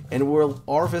material and we'll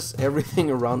harvest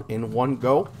everything around in one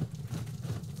go.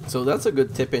 So that's a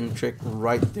good tip and trick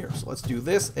right there. So let's do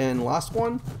this and last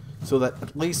one, so that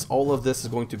at least all of this is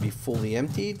going to be fully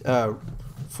emptied,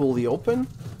 fully open.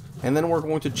 And then we're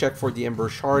going to check for the Ember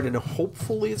Shard, and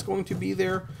hopefully it's going to be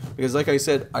there. Because like I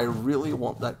said, I really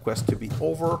want that quest to be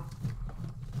over.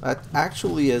 That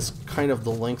actually is kind of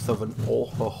the length of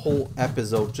a whole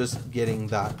episode, just getting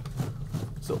that.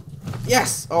 So,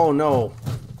 yes! Oh no!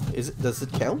 Does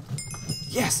it count?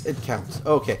 Yes, it counts.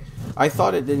 Okay. I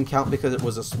thought it didn't count because it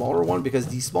was a smaller one, because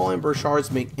these small Ember Shards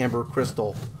make Ember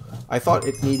Crystal. I thought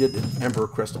it needed an Ember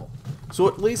Crystal. So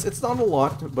at least, it's not a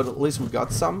lot, but at least we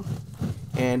got some.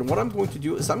 And what I'm going to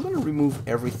do is I'm going to remove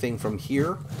everything from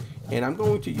here, and I'm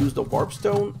going to use the warp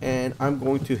stone, and I'm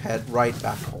going to head right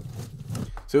back home.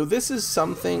 So this is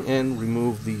something, and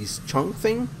remove these chunk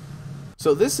thing.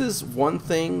 So this is one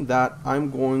thing that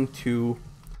I'm going to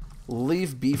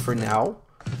leave be for now,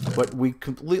 but we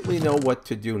completely know what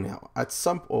to do now. At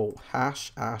some, oh,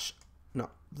 ash, no,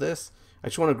 this. I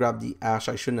just want to grab the ash.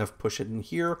 I shouldn't have pushed it in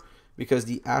here, because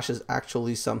the ash is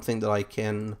actually something that I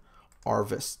can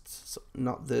harvest. So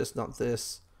not this, not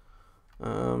this,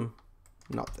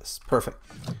 not this. Perfect.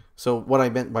 So what I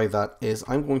meant by that is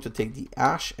I'm going to take the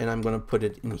ash and I'm going to put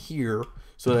it in here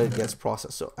so that it gets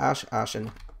processed. So ash, ash,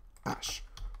 and ash.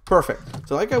 Perfect.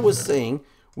 So like I was saying,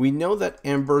 we know that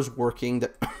Ember's working,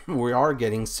 that we are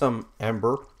getting some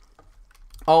Ember,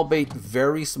 albeit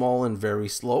very small and very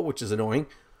slow, which is annoying,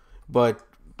 but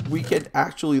we could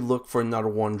actually look for another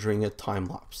one during a time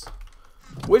lapse.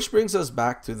 Which brings us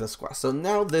back to this quest. So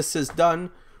now this is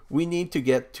done, we need to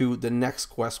get to the next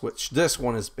quest, which this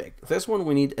one is big. This one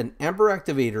we need an Ember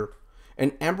Activator,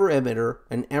 an Ember Emitter,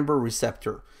 an Ember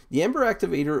Receptor. The Ember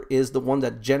Activator is the one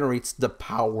that generates the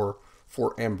power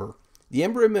for Ember. The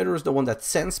Ember Emitter is the one that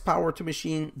sends power to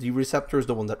machine. The Receptor is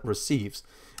the one that receives.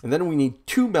 And then we need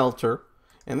 2 Melter,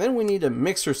 and then we need a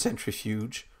Mixer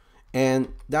Centrifuge.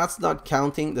 And that's not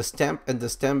counting the stamp and the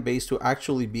stem base to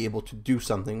actually be able to do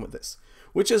something with this.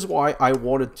 Which is why I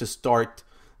wanted to start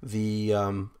the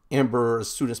Ember as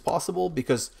soon as possible,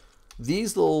 because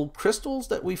these little crystals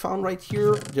that we found right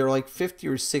here, they're like 50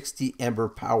 or 60 Ember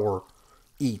power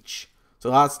each.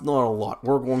 So that's not a lot.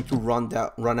 We're going to run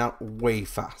out way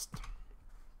fast.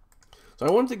 So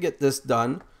I wanted to get this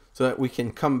done so that we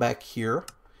can come back here.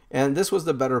 And this was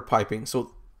the better piping.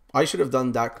 So I should have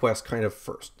done that quest kind of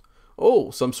first. Oh,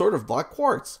 some sort of black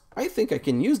quartz. I think I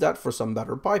can use that for some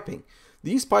better piping.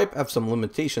 These pipe have some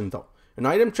limitation though. An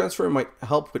item transfer might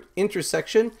help with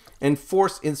intersection and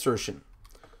force insertion.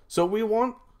 So we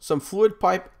want some fluid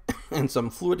pipe and some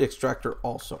fluid extractor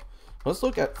also. Let's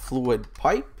look at fluid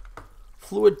pipe.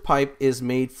 Fluid pipe is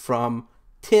made from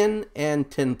tin and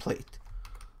tin plate.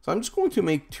 So I'm just going to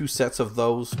make 2 sets of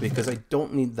those because I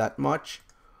don't need that much.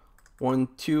 1,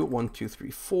 2, 1, 2,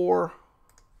 3, 4.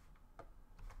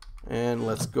 And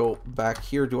let's go back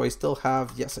here. Do I still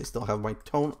have? Yes, I still have my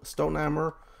stone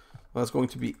hammer. That's going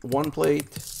to be 1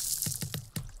 plate,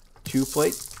 2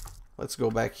 plate. Let's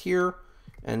go back here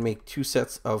and make 2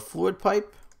 sets of fluid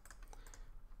pipe.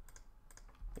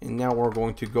 And now we're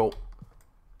going to go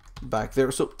back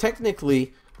there. So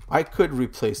technically, I could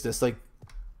replace this. Like,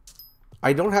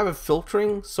 I don't have a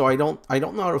filtering, so I don't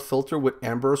know how to filter with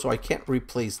Ember, so I can't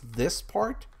replace this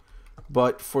part.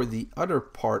 But for the other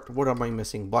part, what am I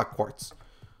missing? Black quartz.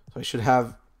 So I should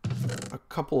have a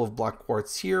couple of black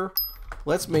quartz here.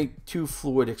 Let's make 2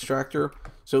 fluid extractor.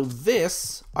 So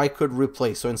this I could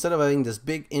replace. So instead of having this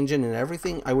big engine and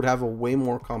everything, I would have a way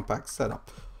more compact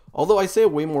setup. Although I say a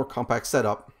way more compact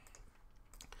setup,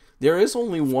 there is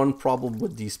only one problem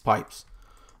with these pipes.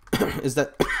 Is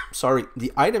that, sorry,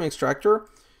 the item extractor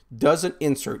doesn't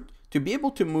insert. To be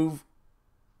able to move,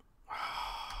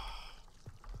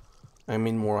 I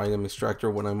mean more item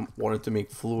extractor when I wanted to make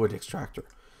fluid extractor.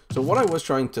 So what I was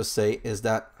trying to say is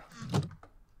that,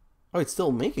 oh, it's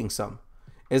still making some,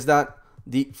 is that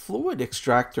the fluid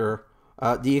extractor,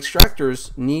 the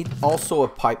extractors need also a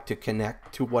pipe to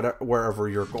connect to wherever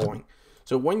you're going.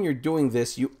 So when you're doing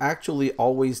this, you actually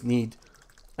always need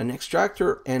an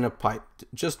extractor and a pipe.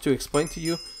 Just to explain to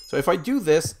you, so if I do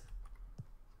this,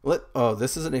 oh,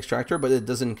 this is an extractor, but it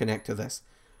doesn't connect to this.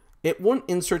 It won't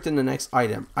insert in the next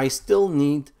item. I still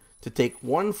need to take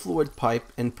 1 fluid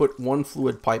pipe and put 1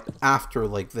 fluid pipe after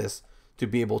like this to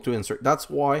be able to insert. That's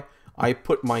why I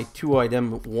put my 2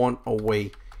 item one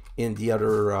away in the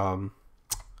other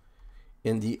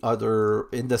in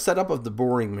the setup of the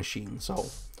boring machine. So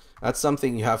that's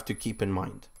something you have to keep in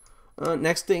mind.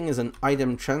 Next thing is an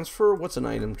item transfer. What's an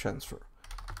item transfer?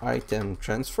 Item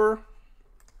transfer.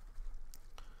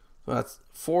 So that's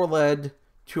 4 lead,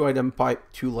 2 item pipe,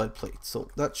 2 lead plates. So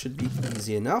that should be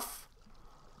easy enough.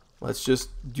 Let's just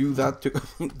do that to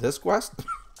complete this quest.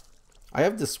 I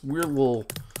have this weird little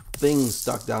thing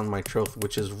stuck down my throat,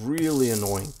 which is really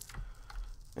annoying.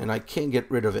 and I can't get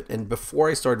rid of it. And before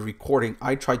I started recording,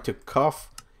 I tried to cuff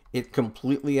it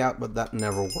completely out, but that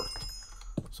never worked.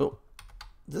 So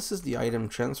this is the item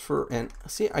transfer, and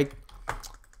see,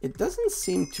 it doesn't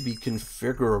seem to be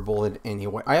configurable in any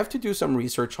way. I have to do some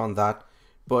research on that,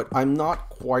 but I'm not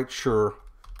quite sure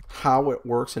how it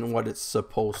works and what it's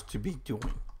supposed to be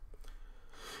doing.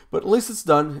 But at least it's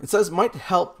done. It says might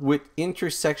help with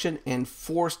intersection and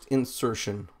forced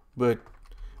insertion, but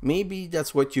maybe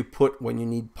that's what you put when you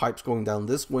need pipes going down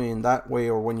this way and that way,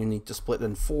 or when you need to split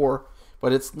in 4,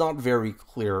 but it's not very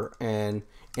clear. And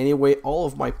anyway, all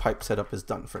of my pipe setup is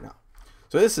done for now.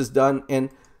 So this is done, and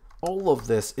all of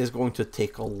this is going to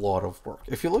take a lot of work.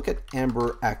 If you look at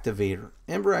Ember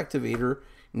Activator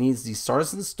needs the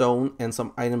Sarsen Stone and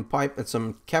some item pipe and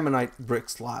some Caminite brick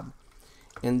slab.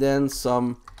 And then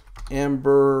some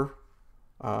Ember,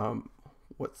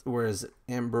 where is it?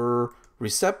 Ember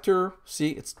Receptor.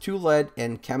 See, it's 2 lead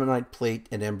and Caminite plate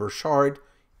and Ember shard.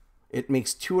 It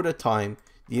makes 2 at a time.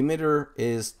 The emitter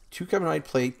is 2 Caminite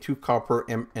plate, 2 copper,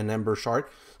 and Ember shard.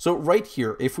 So right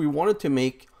here, if we wanted to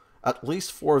make at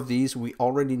least 4 of these, we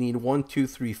already need 1, 2,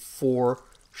 3, 4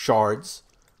 shards.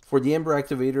 For the Ember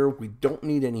Activator, we don't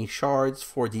need any shards.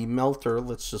 For the Melter,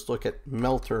 let's just look at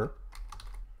Melter.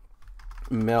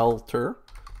 The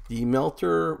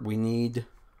Melter, we need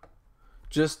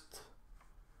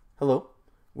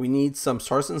we need some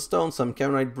Sarsen Stone, some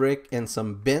Caminite brick, and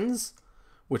some bins,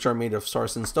 which are made of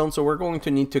Sarsen Stone. So we're going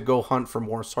to need to go hunt for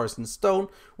more Sarsen Stone.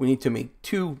 We need to make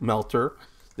 2 Melter.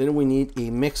 Then we need a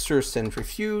Mixer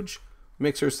Centrifuge.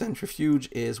 Mixer Centrifuge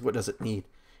is, what does it need?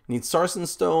 It needs Sarsen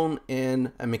Stone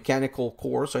and a mechanical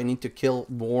core, so I need to kill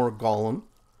more Golem.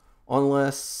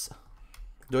 Unless,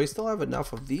 do I still have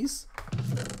enough of these?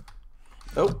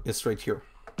 Oh, it's right here.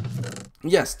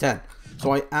 Yes, 10.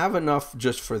 So I have enough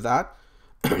just for that.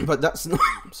 But that's not,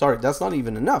 sorry, that's not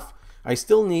even enough. I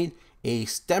still need a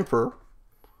Stemper,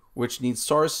 which needs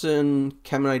Sarsen,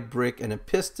 Caminite brick, and a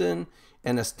piston,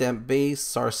 and a stamp base,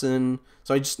 Sarsen.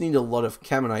 So I just need a lot of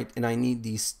Caminite, and I need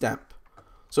the stamp.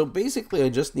 So basically I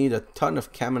just need a ton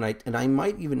of Caminite, and I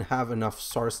might even have enough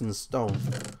Sarsen Stone.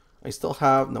 I still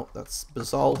have, no, that's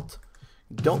Basalt.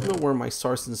 Don't know where my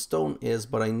Sarsen Stone is,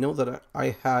 but I know that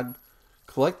I had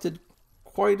collected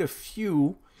quite a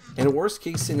few. In worst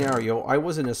case scenario, I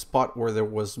was in a spot where there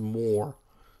was more.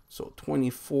 So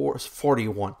 24,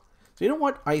 41. So you know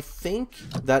what? I think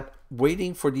that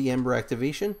waiting for the Ember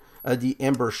activation, the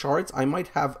Ember shards, I might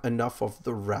have enough of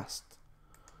the rest.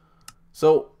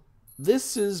 So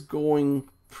this is going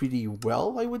pretty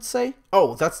well, I would say.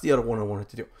 Oh, that's the other one I wanted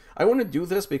to do. I want to do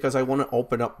this because I want to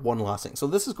open up one last thing. So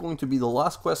this is going to be the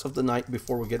last quest of the night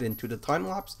before we get into the time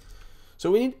lapse.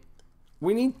 So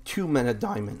we need 2 mana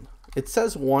diamond. It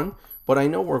says 1, but I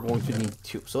know we're going to need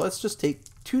 2. So let's just take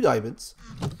 2 diamonds,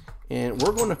 and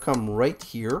we're going to come right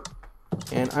here,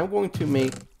 and I'm going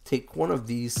to take one of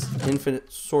these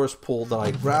infinite source pool that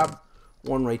I grabbed,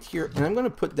 one right here, and I'm going to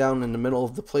put down in the middle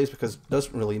of the place because it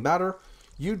doesn't really matter.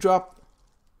 You drop,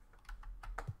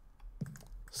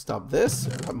 stop this,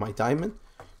 got my diamond.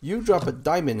 You drop a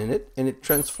diamond in it, and it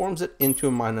transforms it into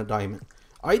a mana diamond.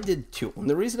 I did 2, and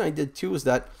the reason I did 2 is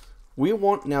that we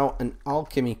want now an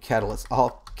alchemy catalyst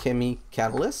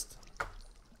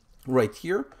right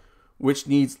here, which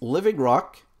needs living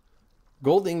rock,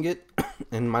 gold ingot,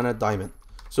 and mana diamond.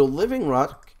 So living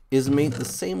rock is made the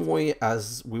same way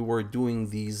as we were doing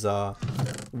these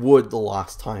wood the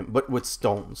last time, but with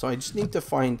stone. So I just need to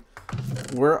find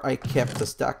where I kept a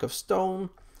stack of stone.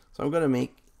 So I'm gonna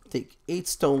take 8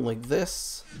 stone like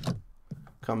this,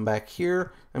 come back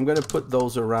here. I'm gonna put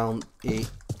those around a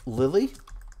lily,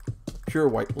 pure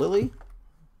white lily,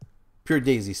 pure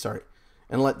daisy, sorry,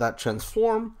 and let that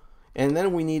transform. And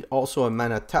then we need also a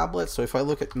mana tablet. So if I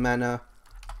look at mana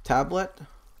tablet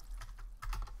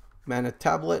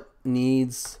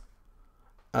needs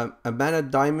a mana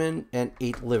diamond and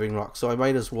 8 living rocks. So I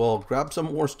might as well grab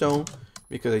some more stone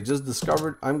because I just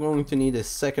discovered I'm going to need a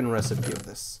second recipe of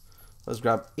this. Let's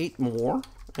grab 8 more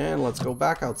and let's go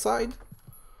back outside.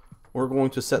 We're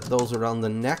going to set those around the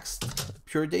next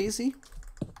pure daisy,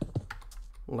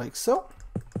 like so.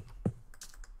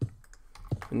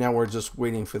 And now we're just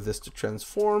waiting for this to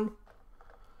transform,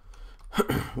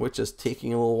 which is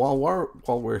taking a little while.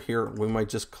 While we're here, we might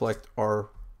just collect our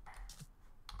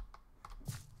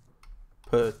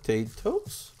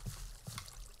potatoes.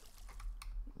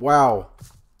 Wow.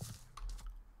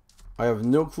 I have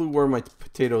no clue where my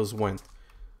potatoes went.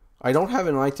 I don't have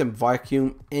an item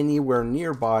vacuum anywhere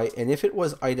nearby, and if it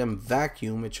was item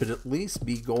vacuum, it should at least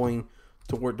be going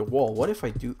toward the wall. What if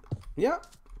I do? Yeah,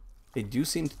 they do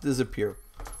seem to disappear.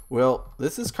 Well,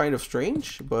 this is kind of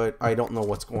strange, but I don't know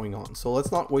what's going on. So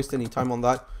let's not waste any time on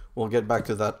that. We'll get back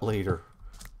to that later.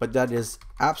 But that is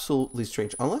absolutely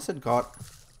strange. Unless it got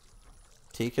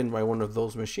taken by one of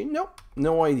those machines. Nope,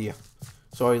 no idea.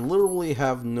 So I literally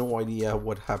have no idea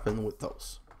what happened with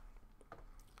those.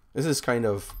 This is kind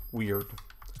of weird.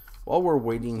 While we're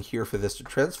waiting here for this to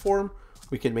transform,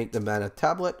 we can make the mana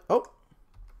tablet. Oh,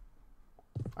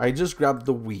 I just grabbed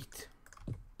the wheat.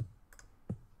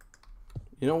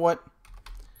 You know what?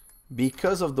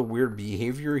 Because of the weird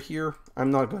behavior here,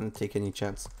 I'm not going to take any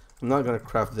chance. I'm not going to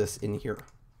craft this in here.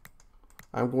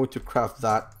 I'm going to craft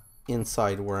that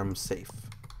inside where I'm safe.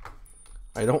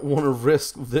 I don't want to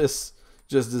risk this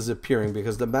just disappearing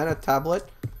because the mana tablet,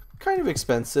 kind of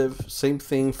expensive. Same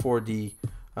thing for the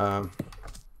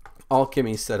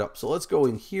alchemy setup. So let's go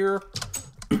in here.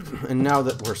 And now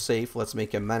that we're safe, let's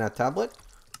make a mana tablet.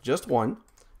 Just one.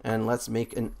 And let's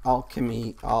make an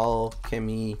alchemy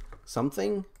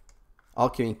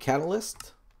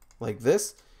catalyst like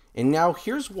this. And now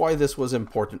here's why this was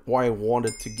important, why I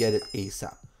wanted to get it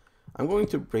ASAP. I'm going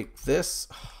to break this.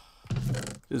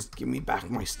 Just give me back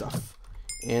my stuff.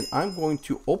 And I'm going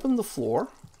to open the floor,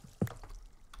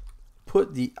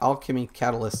 put the alchemy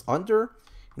catalyst under.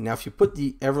 And now if you put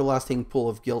the everlasting pool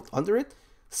of guilt under it,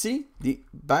 see the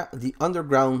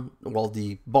underground, well,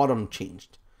 the bottom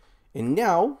changed. And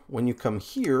now, when you come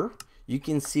here, you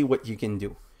can see what you can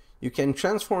do. You can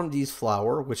transform these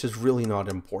flour, which is really not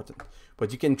important.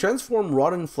 But you can transform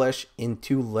rotten flesh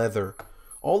into leather.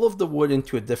 All of the wood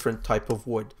into a different type of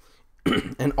wood.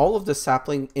 And all of the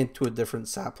sapling into a different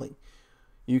sapling.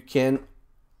 You can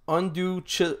undo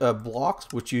blocks,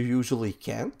 which you usually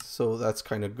can't. So that's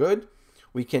kind of good.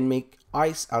 We can make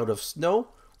ice out of snow.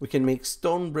 We can make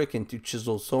stone brick into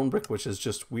chiseled stone brick, which is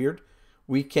just weird.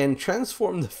 We can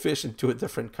transform the fish into a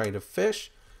different kind of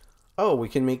fish. Oh, we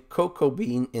can make cocoa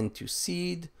bean into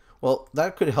seed. Well,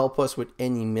 that could help us with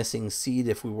any missing seed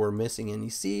if we were missing any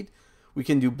seed. We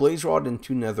can do blaze rod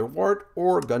into nether wart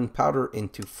or gunpowder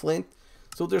into flint.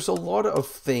 So there's a lot of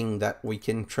things that we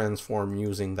can transform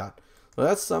using that. So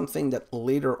that's something that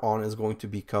later on is going to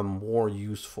become more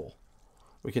useful.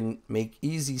 We can make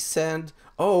easy sand.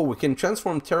 Oh, we can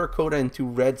transform terracotta into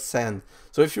red sand.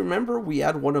 So if you remember, we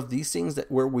had one of these things that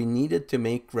where we needed to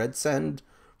make red sand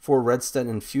for redstone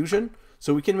infusion.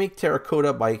 So we can make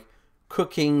terracotta by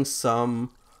cooking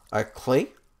some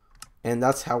clay. And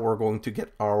that's how we're going to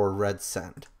get our red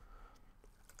sand.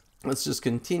 Let's just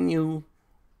continue.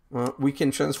 We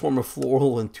can transform a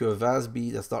floral into a vase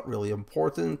bee. That's not really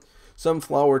important. Some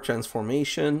flower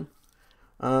transformation.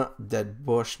 Dead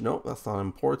bush, no, that's not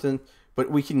important. But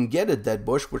we can get a dead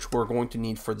bush, which we're going to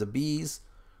need for the bees.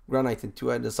 Granite and 2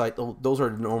 andesite, those are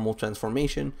the normal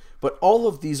transformation. But all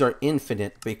of these are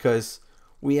infinite because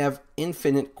we have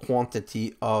infinite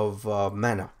quantity of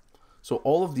mana. So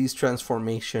all of these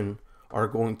transformation are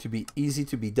going to be easy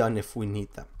to be done if we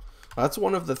need them. That's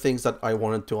one of the things that I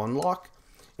wanted to unlock.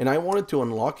 And I wanted to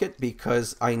unlock it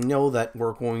because I know that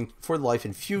we're going, for life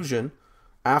infusion,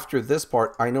 after this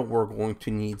part, I know we're going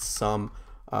to need some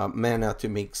mana to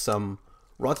make some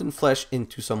rotten flesh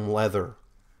into some leather.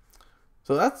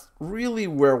 So that's really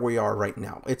where we are right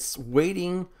now. It's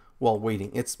waiting, well,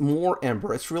 waiting. It's more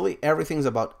ember. It's really, everything's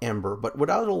about ember. But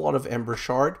without a lot of ember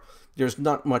shard, there's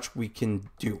not much we can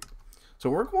do. So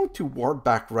we're going to warp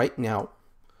back right now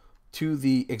to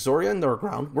the Exoria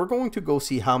Underground. We're going to go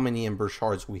see how many ember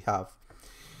shards we have.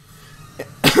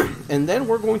 And then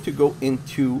we're going to go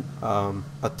into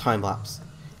a time lapse.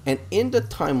 And in the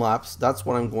time lapse, that's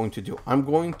what I'm going to do. I'm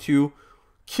going to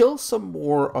kill some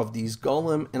more of these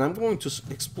golem, and I'm going to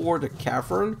explore the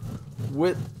cavern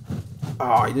with... Oh,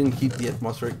 I didn't keep the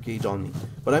atmospheric gauge on me.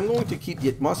 But I'm going to keep the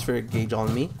atmospheric gauge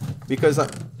on me because,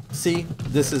 see,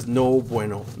 this is no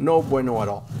bueno. No bueno at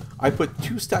all. I put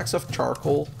 2 stacks of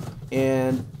charcoal,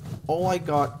 and all I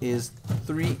got is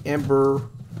 3 ember...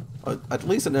 at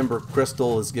least an ember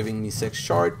crystal is giving me 6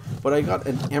 shard, but I got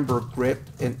an ember grit,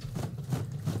 and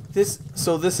this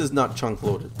is not chunk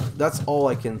loaded. That's all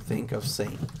I can think of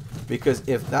saying, because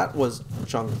if that was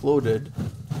chunk loaded,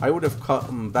 I would have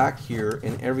come back here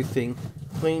and everything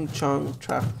claim chunk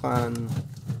trap clan.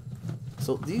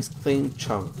 So these claim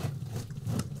chunk,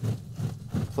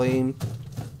 claim.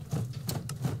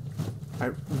 I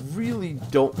really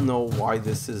don't know why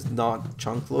this is not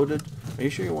chunk loaded. Are you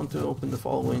sure you want to open the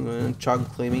following chunk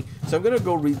claiming? So I'm going to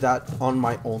go read that on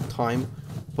my own time.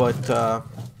 But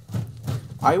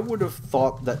I would have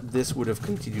thought that this would have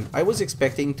continued. I was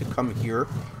expecting to come here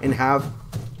and have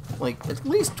like at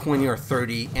least 20 or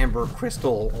 30 ember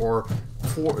crystal or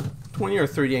 20 or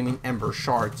 30, I mean, ember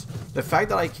shards. The fact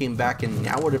that I came back and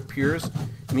now it appears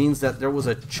means that there was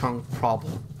a chunk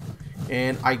problem.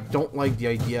 And I don't like the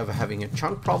idea of having a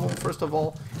chunk problem, first of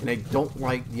all, and I don't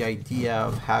like the idea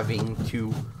of having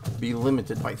to be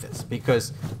limited by this,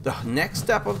 because the next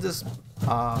step of this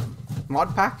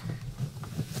mod pack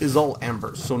is all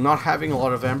embers, so not having a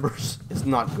lot of embers is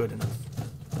not good enough.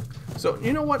 So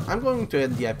you know what, I'm going to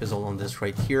end the episode on this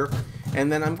right here,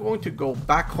 and then I'm going to go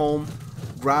back home,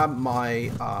 grab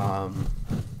my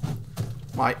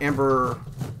my ember,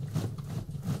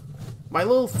 my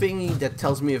little thingy that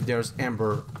tells me if there's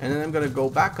ember, and then I'm gonna go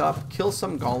back up, kill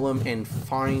some golem, and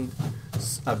find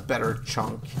a better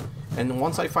chunk. And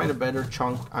once I find a better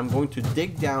chunk, I'm going to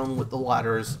dig down with the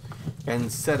ladders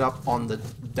and set up on the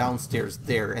downstairs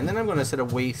there. And then I'm gonna set a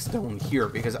waystone here,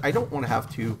 because I don't want to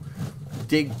have to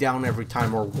dig down every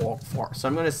time or walk far. So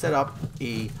I'm gonna set up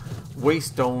a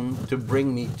waystone to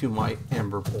bring me to my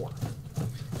Ember Bore.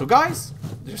 So guys,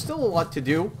 there's still a lot to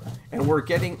do, and we're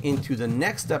getting into the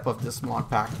next step of this mod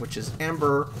pack, which is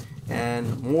Ember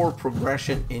and more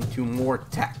progression into more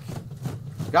tech.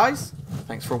 Guys,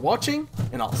 thanks for watching,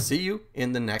 and I'll see you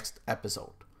in the next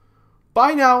episode.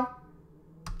 Bye now!